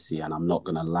Persie, and I'm not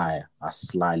going to lie, I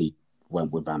slightly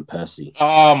went with Van Persie.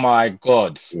 Oh, my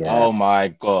God. Yeah. Oh, my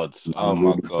God. I'm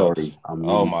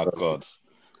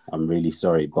really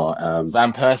sorry, but...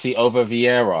 Van Persie over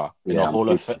Vieira in the Hall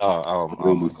of Fame.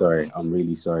 I'm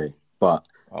really sorry. But...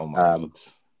 Oh, my God.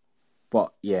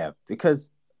 But yeah, because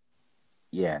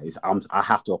I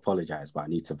have to apologize, but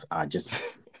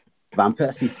Van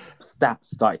Persie's stats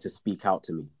started to speak out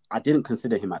to me. I didn't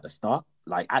consider him at the start.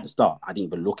 Like at the start, I didn't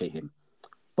even look at him.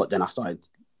 But then I started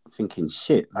thinking,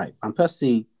 shit, like Van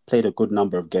Persie played a good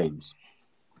number of games.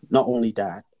 Not only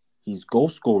that, his goal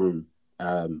scoring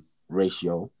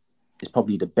ratio is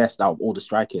probably the best out of all the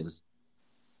strikers,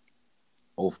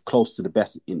 or close to the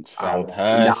best in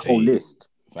that whole list.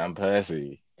 Van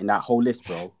Persie. In that whole list,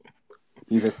 bro,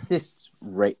 his assist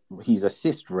rate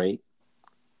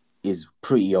is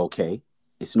pretty okay.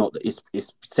 It's not. It's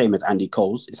same as Andy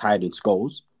Cole's. It's higher than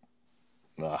Scholes.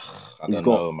 I don't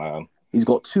know, man. He's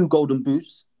got 2 golden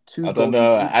boots. I don't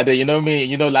know. Ade, you know me.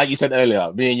 You know, like you said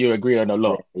earlier, me and you agree on a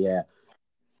lot. Yeah.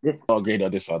 Not agreeing on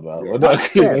this one, man.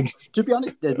 Yeah. To be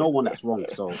honest, there's no one that's wrong.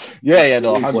 So no,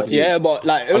 100%. Yeah, but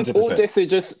like 100%. All this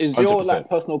is your 100%. Like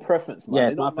personal preference, man. Yeah,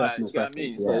 it's my personal preference. You know what I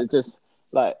mean? So it's just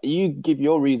like you give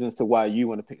your reasons to why you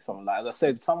want to pick someone. Like as I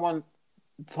said, someone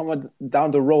down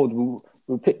the road will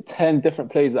pick 10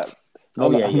 different plays that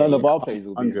none of our plays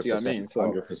will be. Do you know what I mean? So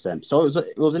 100%. So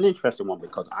it was an interesting one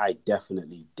because I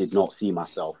definitely did not see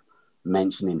myself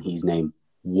mentioning his name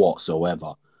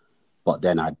whatsoever. But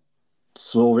then I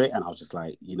saw it and I was just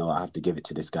like, I have to give it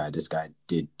to this guy. This guy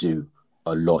did do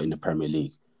a lot in the Premier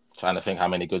League. Trying to think how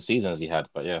many good seasons he had,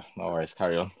 but yeah, no worries,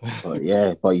 carry on.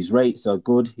 but his rates are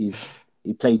good.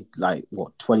 He played like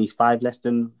 25 less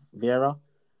than Vieira.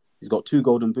 He's got 2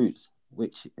 golden boots,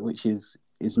 which is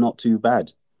not too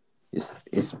bad. It's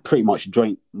pretty much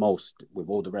joint most with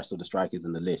all the rest of the strikers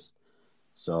in the list.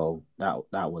 So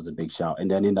that was a big shout.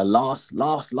 And then in the last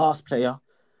player,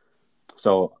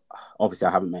 so obviously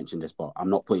I haven't mentioned this, but I'm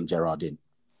not putting Gerrard in.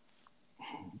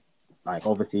 Like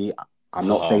obviously I'm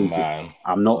not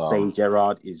saying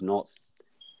Gerrard is not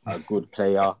a good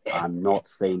player. I'm not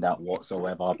saying that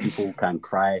whatsoever. People can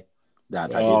cry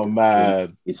that.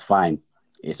 It's fine.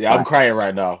 Fine. I'm crying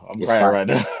right now.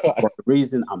 But the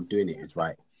reason I'm doing it is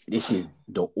right. This is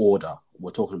the order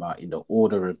we're talking about. In the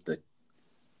order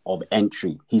of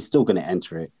entry, he's still going to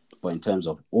enter it. But in terms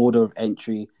of order of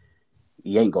entry,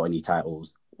 he ain't got any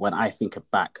titles. When I think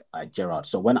back at Gerrard,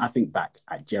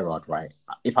 right,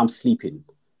 if I'm sleeping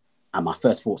and my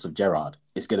first thoughts of Gerrard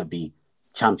is going to be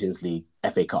Champions League,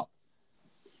 FA Cup.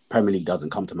 Premier League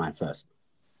doesn't come to mind first.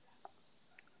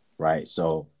 Right?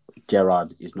 So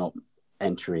Gerrard is not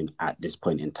entering at this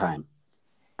point in time.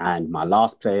 And my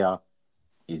last player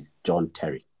is John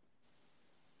Terry.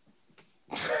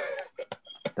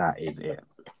 That is it.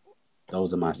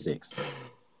 Those are my 6.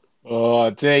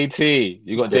 Oh, JT.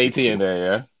 You got JT in there,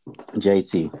 yeah?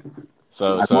 JT.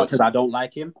 So as much as I don't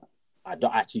like him, I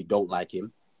don't like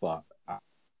him, but...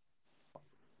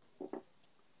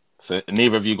 So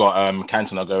neither of you got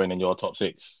Cantona going in your top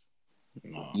 6?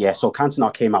 No. Yeah, so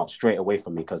Cantona came out straight away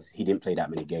from me because he didn't play that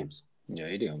many games. Yeah,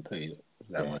 he didn't play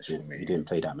that much for me. He didn't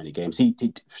play that many games. He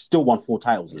still won 4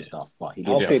 titles and stuff, but he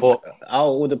didn't. Out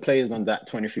all the players on that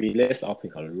 23 list, I'll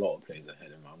pick a lot of players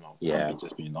ahead of him. I'm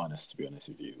just being honest, to be honest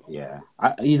with you. Yeah,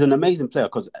 he's an amazing player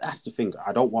because that's the thing.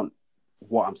 I don't want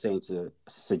what I'm saying to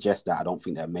suggest that I don't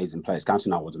think they're amazing players.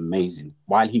 Cantona was amazing.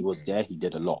 While he was there, he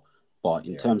did a lot. But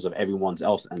in terms of everyone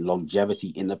else and longevity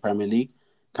in the Premier League,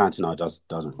 Cantona just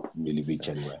doesn't really reach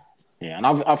anywhere. Yeah, and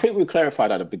I think we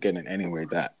clarified at the beginning anyway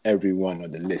that everyone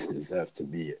on the list deserves to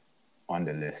be on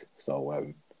the list. So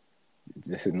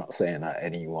this is not saying that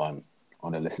anyone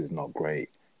on the list is not great.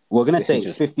 We're going to say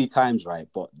it 50 times, right?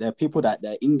 But there are people that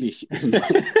they're English.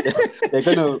 they're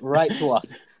going to write to us.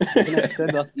 They're going to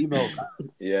send us emails.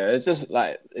 Yeah, it's just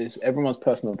like, it's everyone's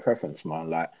personal preference, man.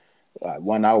 Like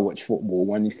when I watch football,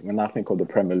 when I think of the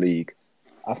Premier League,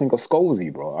 I think of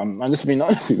Scholesy, bro. I'm just being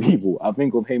honest with people. I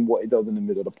think of him, what he does in the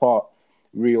middle of the park.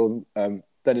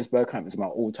 Dennis Bergkamp is my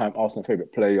all-time Arsenal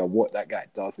favourite player. What that guy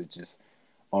does is just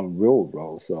unreal,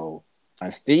 bro. So,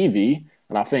 and Stevie...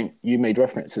 And I think you made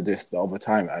reference to this the other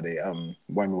time, Ade,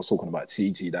 when we were talking about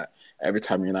TG, that every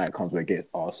time United comes against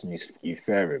Arsenal, you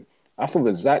fear him. I feel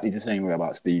exactly the same way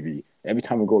about Stevie. Every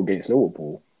time we go against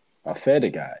Liverpool, I fear the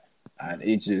guy. And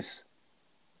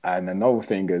and another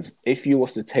thing is, if you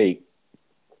was to take,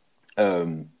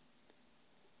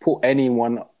 put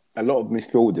anyone, a lot of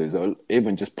midfielders, or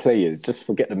even just players, just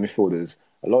forget the midfielders,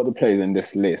 a lot of the players in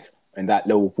this list, in that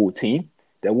Liverpool team,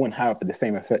 they wouldn't have the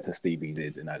same effect as Stevie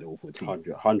did in that Liverpool team.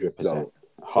 100%.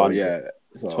 Totally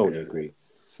agree.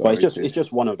 So but it's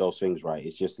just one of those things, right?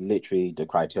 It's just literally the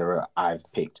criteria I've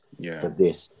picked for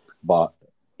this. But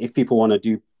if people want to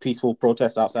do peaceful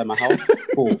protests outside my house,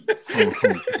 cool. As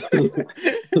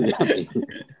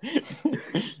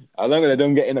long as they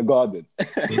don't get in the garden.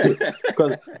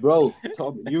 Because, bro,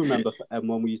 Tom, you remember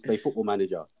when we used to play Football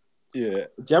Manager? Yeah,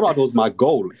 Gerrard was my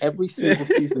goal every single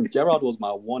season. Gerrard was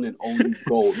my one and only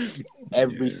goal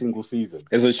every single season.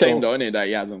 It's a shame, though, isn't it, that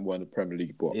he hasn't won the Premier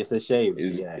League. But it's a shame.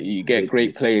 You get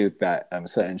great players that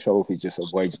certain trophies just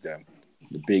avoids them.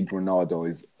 The big Ronaldo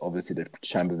is obviously the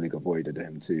Champions League avoided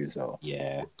him too. So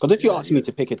yeah, because if you ask me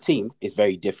to pick a team, it's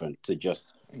very different to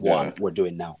just what we're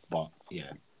doing now. But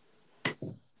yeah,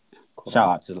 cool.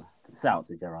 Shout out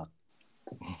to Gerrard.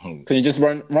 Can you just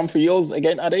run for yours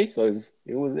again, Ade? So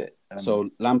who was it? So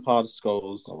Lampard,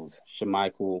 Scholes,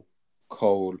 Schmeichel,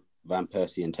 Cole, Van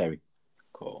Persie, and Terry.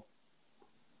 Cool.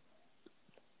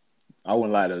 I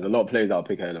wouldn't lie, there's a lot of players I'll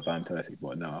pick ahead of Van Persie,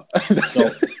 but no.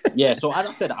 So as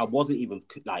I said, I wasn't even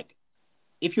like,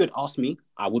 if you had asked me,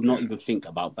 I would not even think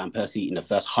about Van Persie in the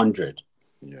first 100.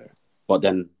 Yeah. But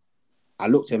then I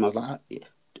looked at him, I was like,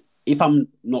 if I'm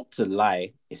not to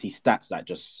lie, it's his stats that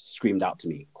just screamed out to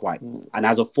me quite. And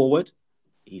as a forward,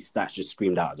 his stats just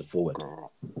screamed out as a forward.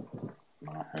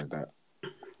 I heard that.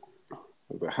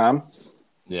 Was it Ham?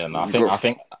 Yeah, no, I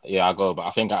think, I go, but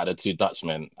I think out of the two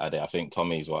Dutchmen, I think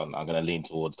Tommy's one. I'm gonna lean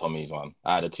towards Tommy's one.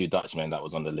 Out of the two Dutchmen that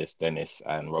was on the list, Dennis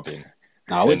and Robin.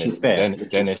 No, which is fair.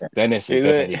 Dennis is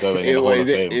definitely going in the Hall of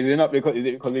Fame. Is it not because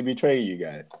they betray you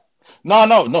guys? No.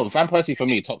 Van Persie for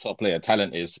me, top player.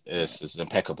 Talent is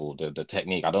impeccable. The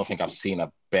technique. I don't think I've seen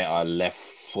a better left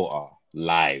footer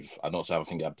live. I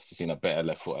think I've seen a better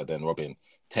left footer than Robin.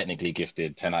 Technically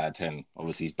gifted, 10 out of 10.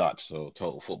 Obviously he's Dutch, so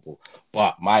total football.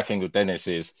 But my thing with Dennis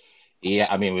is,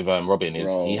 with Robin is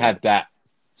he had that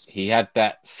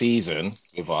season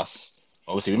with us.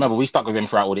 Obviously, remember we stuck with him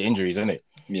throughout all the injuries, isn't it?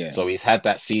 Yeah. So he's had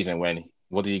that season when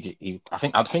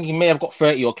I think he may have got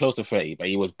 30 or close to 30, but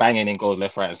he was banging in goals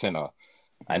left, right, and center.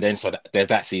 And then there's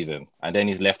that season, and then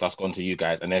he's left us, gone to you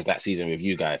guys, and there's that season with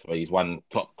you guys where he's won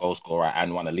top goal scorer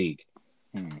and won a league.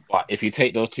 But if you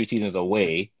take those two seasons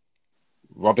away,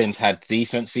 Robin's had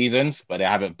decent seasons, but they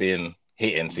haven't been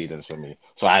hitting seasons for me.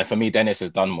 So for me, Dennis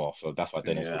has done more. So that's why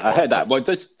Dennis. I heard that, but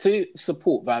just to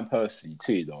support Van Persie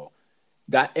too, though,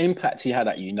 that impact he had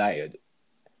at United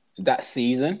that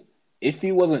season, if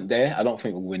he wasn't there, I don't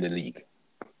think we'll win the league.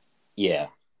 Yeah,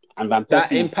 and Van Persie,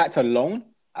 that impact alone,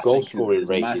 goal scoring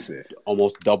rate massive, is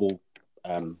almost double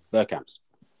Bergkamp's.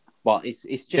 But it's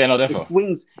just it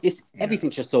swings.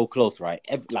 Everything's just so close, right?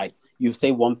 Like you say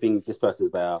one thing, this person's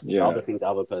better. The other thing, the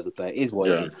other person's better is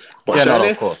what it is. But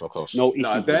Dennis, of course. No issue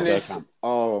with Dennis.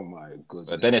 Oh my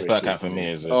goodness. Dennis Bergkamp for me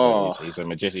is he's a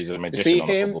magician. He's a magician. See on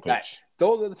the him? football pitch.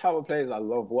 Those are the type of players I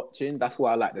love watching. That's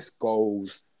why I like the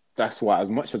Scholes. That's why,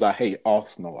 as much as I hate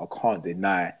Arsenal, I can't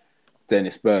deny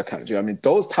Dennis Bergkamp. Do you know what I mean?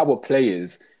 Those type of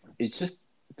players, it's just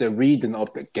the reading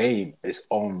of the game is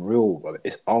unreal, bro.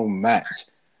 It's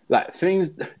unmatched. Like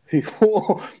things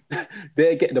before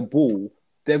they get the ball,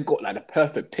 they've got like the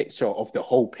perfect picture of the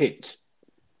whole pitch.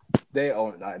 They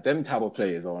are like them type of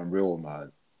players are unreal,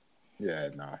 man. Yeah,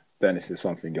 nah. Dennis is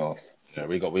something else. Yeah,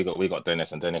 we got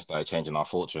Dennis, and Dennis started changing our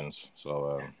fortunes.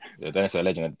 So Dennis is a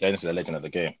legend. Dennis is a legend of the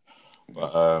game.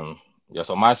 But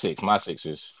so my six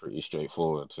is pretty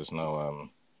straightforward. There's no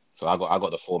so I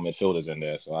got the four midfielders in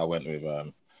there. So I went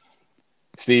with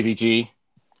Stevie G.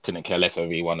 Couldn't care less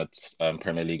whether he won a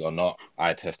Premier League or not.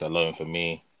 Eye test alone for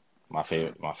me, my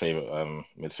favorite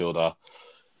midfielder.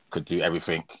 could do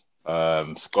everything.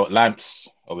 Scott Lamps,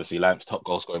 obviously Lamps top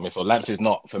goal scorer in midfield. Lamps is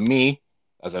not, for me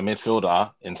as a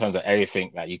midfielder, in terms of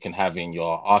everything that you can have in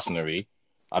your arsenal.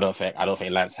 I don't think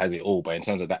Lamps has it all, but in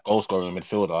terms of that goal scorer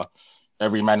midfielder,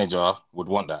 every manager would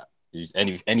want that.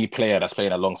 Any player that's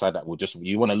playing alongside that will just,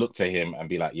 you want to look to him and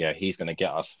be like, yeah, he's going to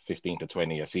get us 15 to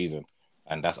 20 a season,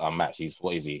 and that's our match.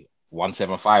 What is he,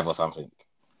 175 or something?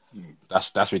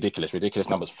 That's ridiculous. Ridiculous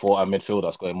numbers for a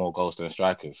midfielder scoring more goals than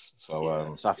strikers.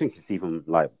 So so I think it's even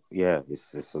like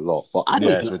it's a lot. But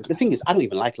the thing is, I don't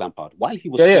even like Lampard. While he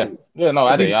was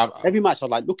every match I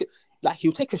like look at, like,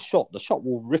 he'll take a shot, the shot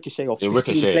will ricochet off 15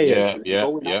 players.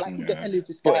 Like, who the hell is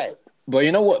this guy? But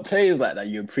you know what, players like that,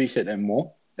 you appreciate them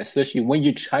more, especially when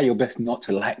you try your best not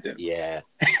to like them. Yeah,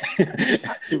 you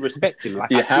have to respect him.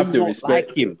 Like, you have to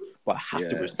respect him, but have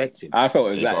to respect him. I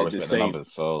felt exactly the same. The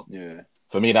numbers, so yeah.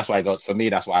 For me, that's why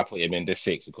I put him in this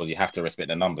 6, because you have to respect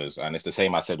the numbers, and it's the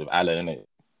same I said with Alan, innit?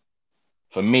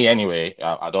 For me, anyway,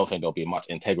 I don't think there'll be much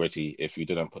integrity if you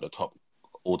didn't put the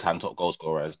all-time top goal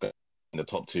scorer as in the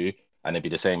top 2, and it'd be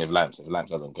the same with Lamps. If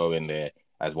Lamps doesn't go in there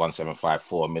as 175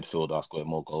 for a midfielder scoring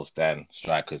more goals than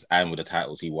strikers, and with the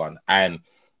titles he won, and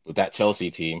with that Chelsea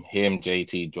team, him,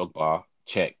 JT, Drogba,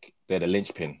 Cech, they're the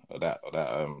linchpin of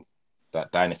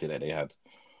that dynasty that they had.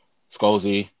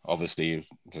 Scholesy, obviously,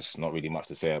 just not really much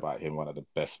to say about him. One of the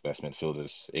best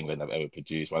midfielders England have ever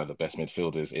produced. One of the best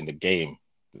midfielders in the game.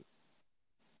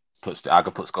 I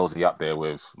could put Scholesy up there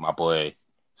with my boy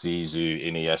Zizou,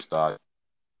 Iniesta.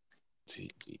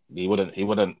 He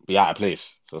wouldn't be out of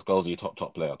place. So Scholesy,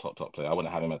 top player. I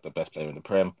wouldn't have him as the best player in the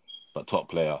Prem, but top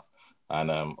player. And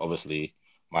obviously,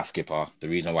 my skipper. The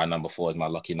reason why number 4 is my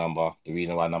lucky number. The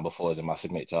reason why number 4 is in my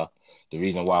signature. The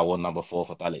reason why I won number 4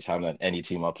 for Dulwich Hamlet, any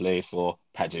team I play for,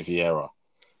 Patrick Vieira.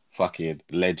 Fucking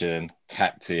legend,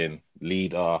 captain,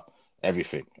 leader,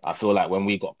 everything. I feel like when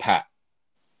we got Pat,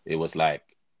 it was like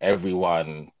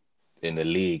everyone in the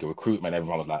league, recruitment,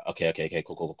 everyone was like, okay,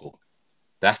 cool.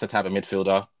 That's the type of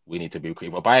midfielder we need to be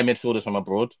recruiting. We're buying midfielders from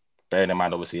abroad, bearing in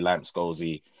mind, obviously, Lamps,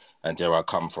 Scholesy, and Gerrard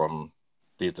come from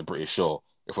the British Shore.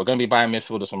 If we're going to be buying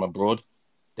midfielders from abroad,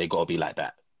 they got to be like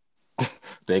that.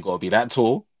 They got to be that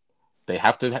tall. They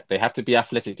have to be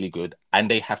athletically good, and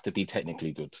they have to be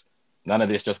technically good. None of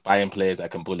this just buying players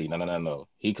that can bully. No.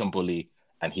 He can bully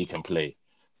and he can play.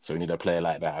 So we need a player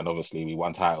like that. And obviously we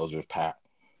won titles with Pat.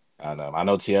 And I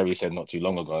know Thierry said not too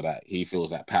long ago that he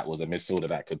feels that Pat was a midfielder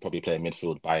that could probably play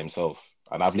midfield by himself.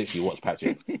 And I've literally watched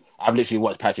Patrick.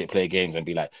 Play games and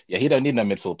be like, yeah, he don't need no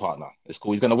midfield partner. It's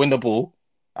cool. He's going to win the ball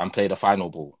and play the final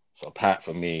ball. So Pat,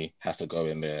 for me, has to go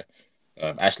in there.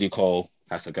 Ashley Cole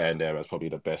has to go in there as probably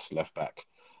the best left back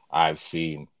I've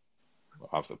seen.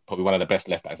 Probably one of the best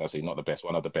left backs I've seen, not the best,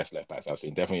 one of the best left backs I've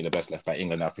seen. Definitely the best left back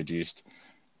England have produced.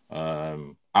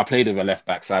 I played with a left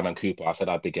back, Simon Cooper. I said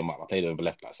I'd big him up. I played with a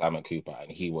left back, Simon Cooper,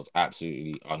 and he was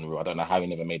absolutely unreal. I don't know how he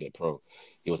never made it pro.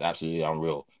 He was absolutely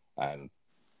unreal. And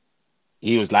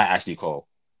he was like Ashley Cole.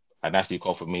 And Ashley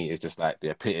Cole, for me, is just like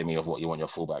the epitome of what you want your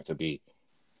fullback to be.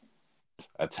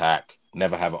 Attack,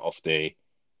 never have an off day,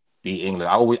 beat England.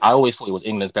 I always thought he was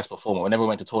England's best performer. Whenever we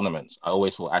went to tournaments, I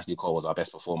always thought Ashley Cole was our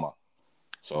best performer.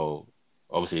 So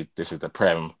obviously this is the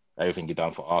Prem, everything he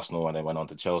done for Arsenal, and then went on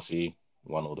to Chelsea,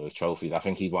 won all those trophies. I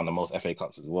think he's won the most FA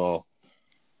Cups as well.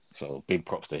 So big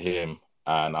props to him.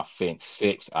 And I think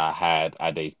 6, I had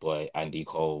Ade's boy, Andy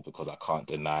Cole, because I can't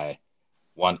deny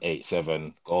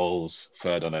 187 goals,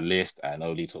 3rd on the list, and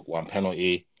only took 1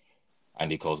 penalty.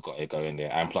 Andy Cole's got to go in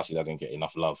there. And plus he doesn't get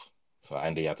enough love. So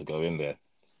Andy had to go in there.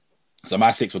 So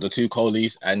my 6 were the 2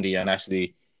 Coleys, Andy and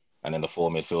Ashley, and then the 4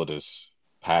 midfielders,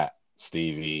 Pat,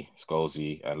 Stevie,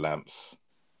 Scholesy, and Lamps.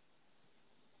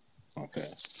 Okay.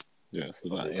 Yeah, so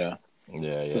that,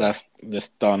 yeah. So that's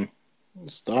done.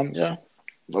 It's done, yeah.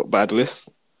 Not bad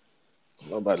list.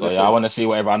 I want to see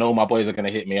whatever. I know my boys are going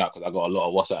to hit me up because I got a lot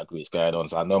of WhatsApp groups going on.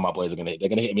 So I know my boys they're going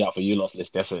to hit me up for you lot's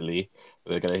list, definitely.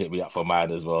 They're going to hit me up for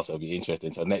mine as well. So it'll be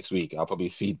interesting. So next week, I'll probably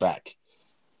feed back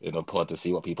in a pod to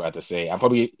see what people had to say. And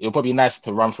it'll probably be nice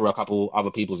to run through a couple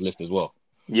other people's list as well.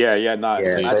 Yeah, nice.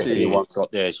 Yeah, actually, what's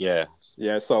got theirs, yeah.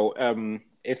 Yeah, so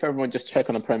if everyone just check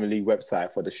on the Premier League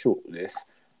website for the short list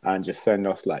and just send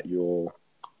us like your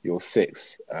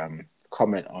 6,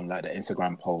 comment on like the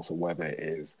Instagram post or whatever it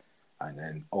is, and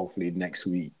then hopefully next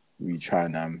week we try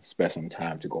and spare some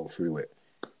time to go through it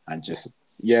and just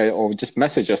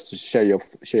message us to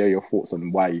share your thoughts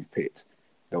on why you've picked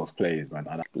those players, man.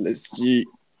 And let's see.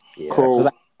 Yeah, cool.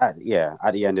 At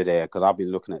the end of the day, because I've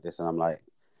been looking at this and I'm like,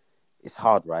 it's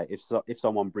hard, right? If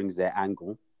someone brings their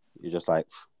angle, you're just like,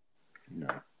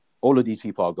 all of these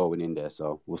people are going in there,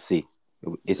 so we'll see.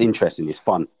 It's interesting. It's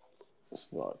fun. It's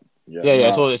fun.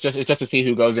 Yeah. So it's just to see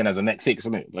who goes in as the next 6,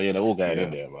 isn't it? But yeah, they're all going in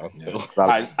there, man.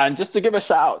 Yeah. And just to give a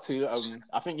shout out to,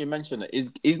 I think you mentioned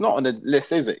it. He's not on the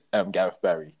list, is it? Gareth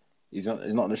Barry. He's not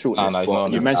on the short list. No,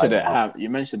 you mentioned it. You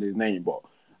mentioned his name, but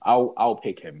I'll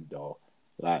pick him though.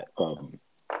 Like,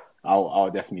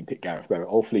 I'll definitely pick Gareth Barry.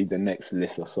 Hopefully, the next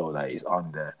list or so that he's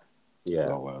on there. Yeah.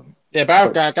 So,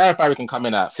 Gareth Barry can come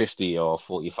in at 50 or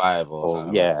 45 or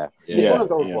something. Yeah. It's one of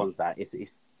those ones that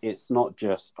it's not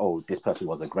just this person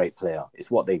was a great player. It's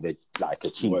what they've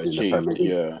achieved in the Premier League.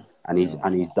 Yeah. And he's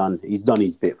done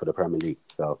his bit for the Premier League.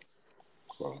 So,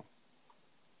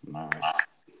 nice.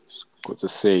 It's good to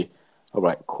see. All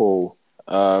right, cool.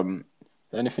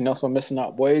 Anything else we're missing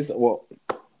out, boys? What?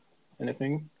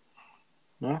 Anything?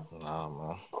 No,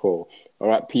 man. Cool. All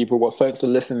right, people. Well, thanks for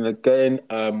listening again.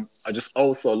 I just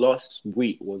also last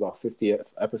week was our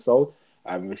 50th episode.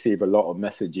 I received a lot of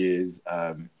messages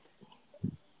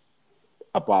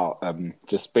about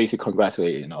just basically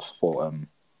congratulating us for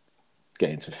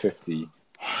getting to 50.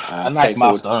 A nice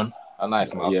milestone.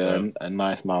 Yeah, a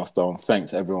nice milestone.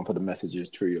 Thanks everyone for the messages.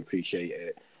 Truly appreciate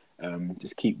it.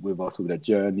 Just keep with us with the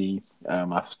journey.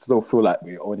 I still feel like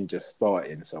we're only just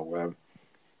starting, so.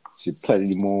 Should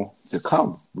plenty more to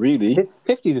come, really.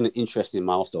 50 is an interesting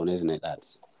milestone, isn't it?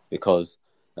 That's because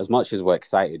as much as we're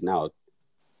excited now,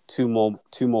 two more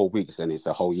weeks and it's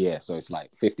a whole year. So it's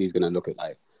like 50 is going to look at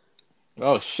like...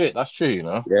 Oh, shit. That's true, you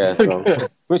know? Yeah, so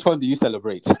which one do you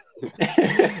celebrate?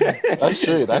 That's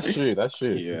true.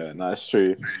 Yeah, that's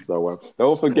true. So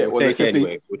don't forget, what is it,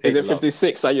 50, is it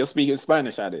 56 that you're speaking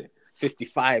Spanish, Adi?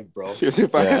 55, bro.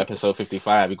 55. Yeah, episode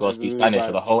 55. We got to speak Spanish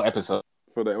for the whole episode.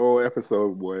 For the whole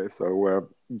episode, boy. So,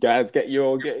 guys, get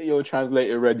your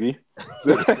translator ready.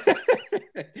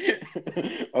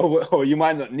 or you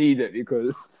might not need it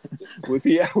because we'll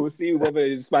see whether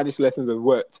his Spanish lessons have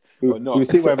worked or not. We'll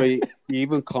see whether he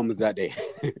even comes that day.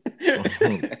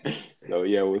 So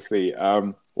yeah, we'll see.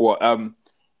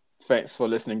 Thanks for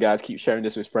listening, guys. Keep sharing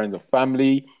this with friends and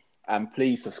family, and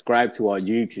please subscribe to our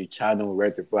YouTube channel,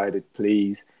 Red Divided.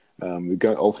 Please, we're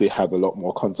going to hopefully have a lot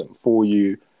more content for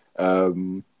you.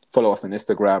 Follow us on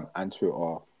Instagram and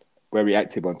Twitter. Very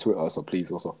active on Twitter, so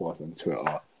please also follow us on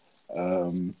Twitter.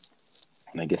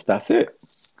 And I guess that's it.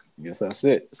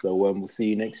 So we'll see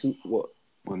you next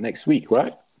week,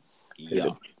 right? Yeah.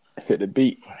 Hit the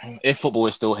beat. If football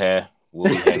is still here,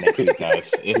 we'll be here next week,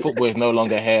 guys. If football is no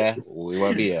longer here, we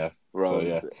won't be here. Bro, so,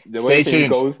 yeah. The way Stay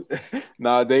tuned. Goes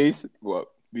nowadays,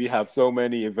 we have so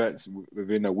many events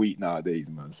within a week nowadays,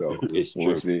 man. So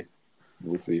we'll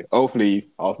see. Hopefully,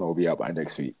 Arsenal will be out by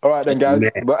next week. All right, then, guys.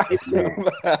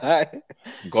 Bye.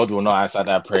 God will not answer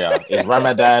that prayer. It's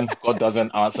Ramadan. God doesn't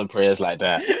answer prayers like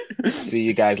that. See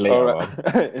you guys later. All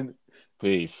right.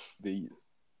 Peace.